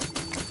these.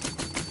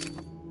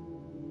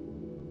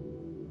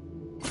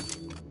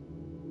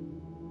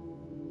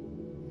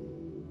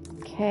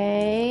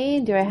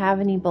 Okay, do I have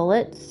any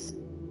bullets?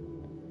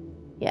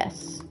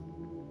 Yes.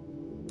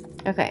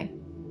 Okay.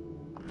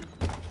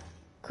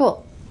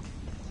 Cool.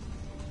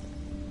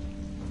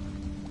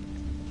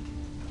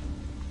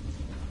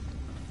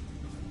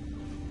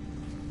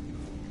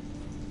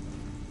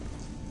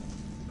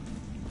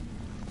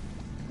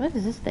 What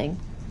is this thing?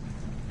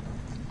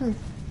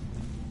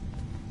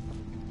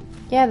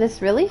 Yeah,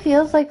 this really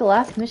feels like the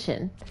last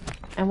mission.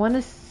 I want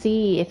to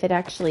see if it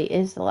actually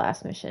is the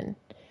last mission.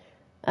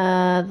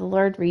 The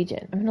Lord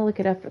Regent. I'm gonna look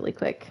it up really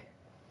quick.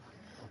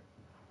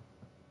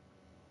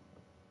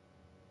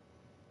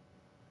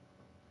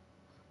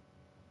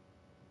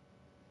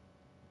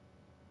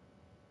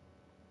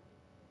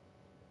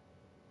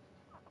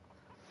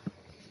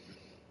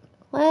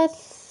 Let's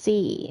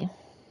see.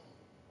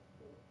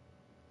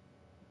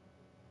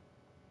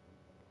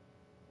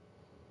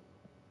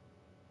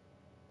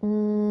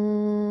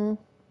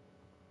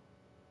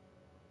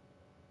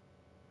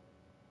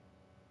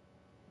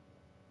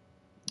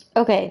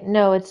 Okay,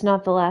 no, it's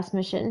not the last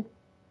mission.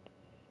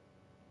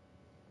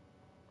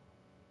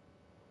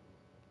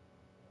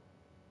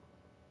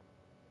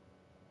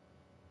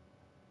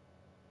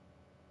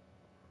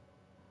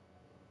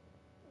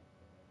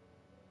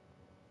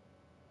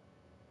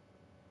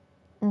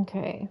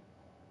 Okay.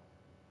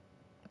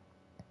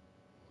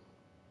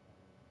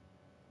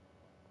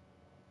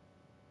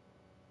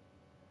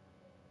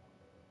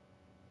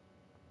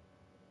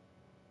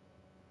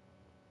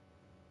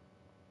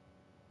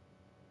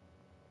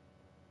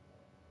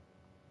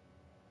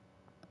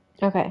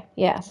 Okay,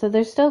 yeah, so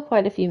there's still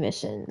quite a few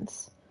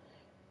missions.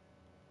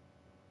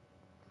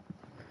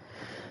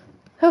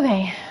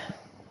 Okay.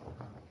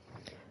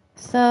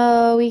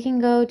 So we can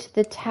go to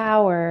the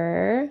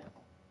tower.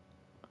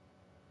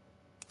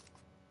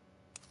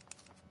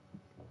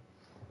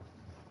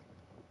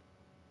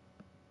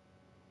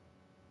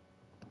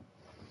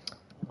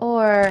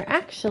 Or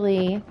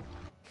actually,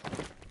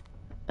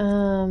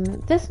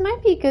 this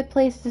might be a good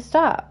place to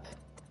stop.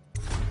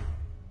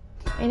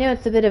 I know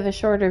it's a bit of a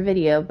shorter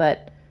video,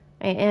 but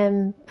I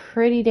am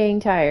pretty dang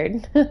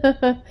tired.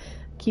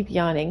 Keep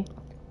yawning.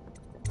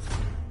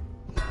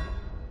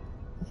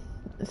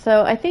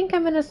 So I think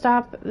I'm going to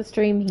stop the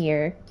stream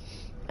here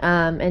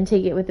and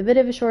take it with a bit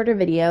of a shorter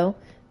video.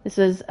 This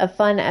was a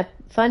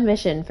fun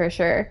mission for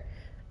sure.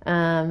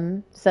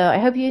 So I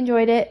hope you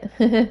enjoyed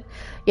it.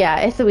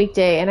 Yeah, it's a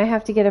weekday and I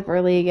have to get up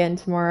early again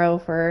tomorrow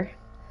for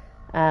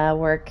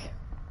work.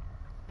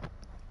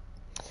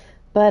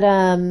 But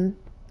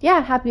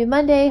yeah, happy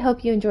Monday.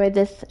 Hope you enjoyed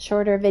this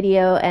shorter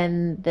video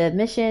and the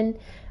mission.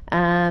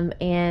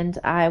 And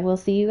I will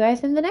see you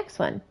guys in the next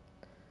one.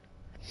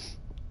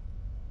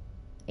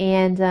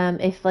 And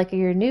if like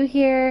you're new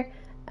here,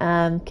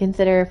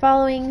 consider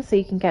following so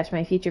you can catch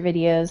my future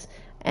videos.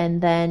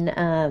 And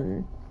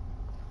then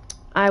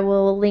I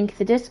will link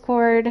the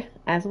Discord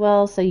as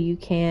well so you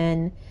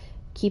can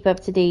keep up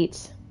to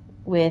date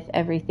with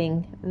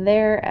everything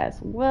there as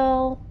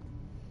well.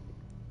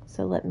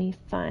 So let me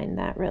find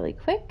that really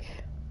quick.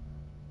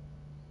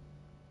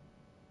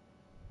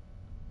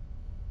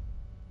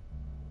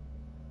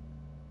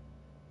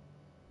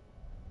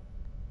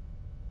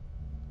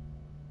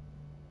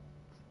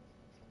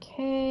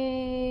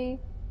 Okay.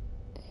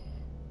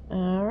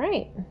 All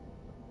right.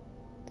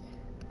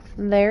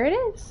 There it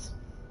is.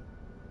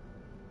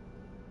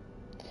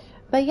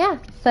 But yeah,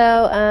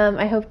 so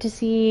I hope to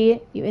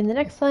see you in the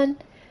next one,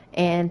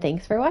 and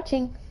thanks for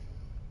watching.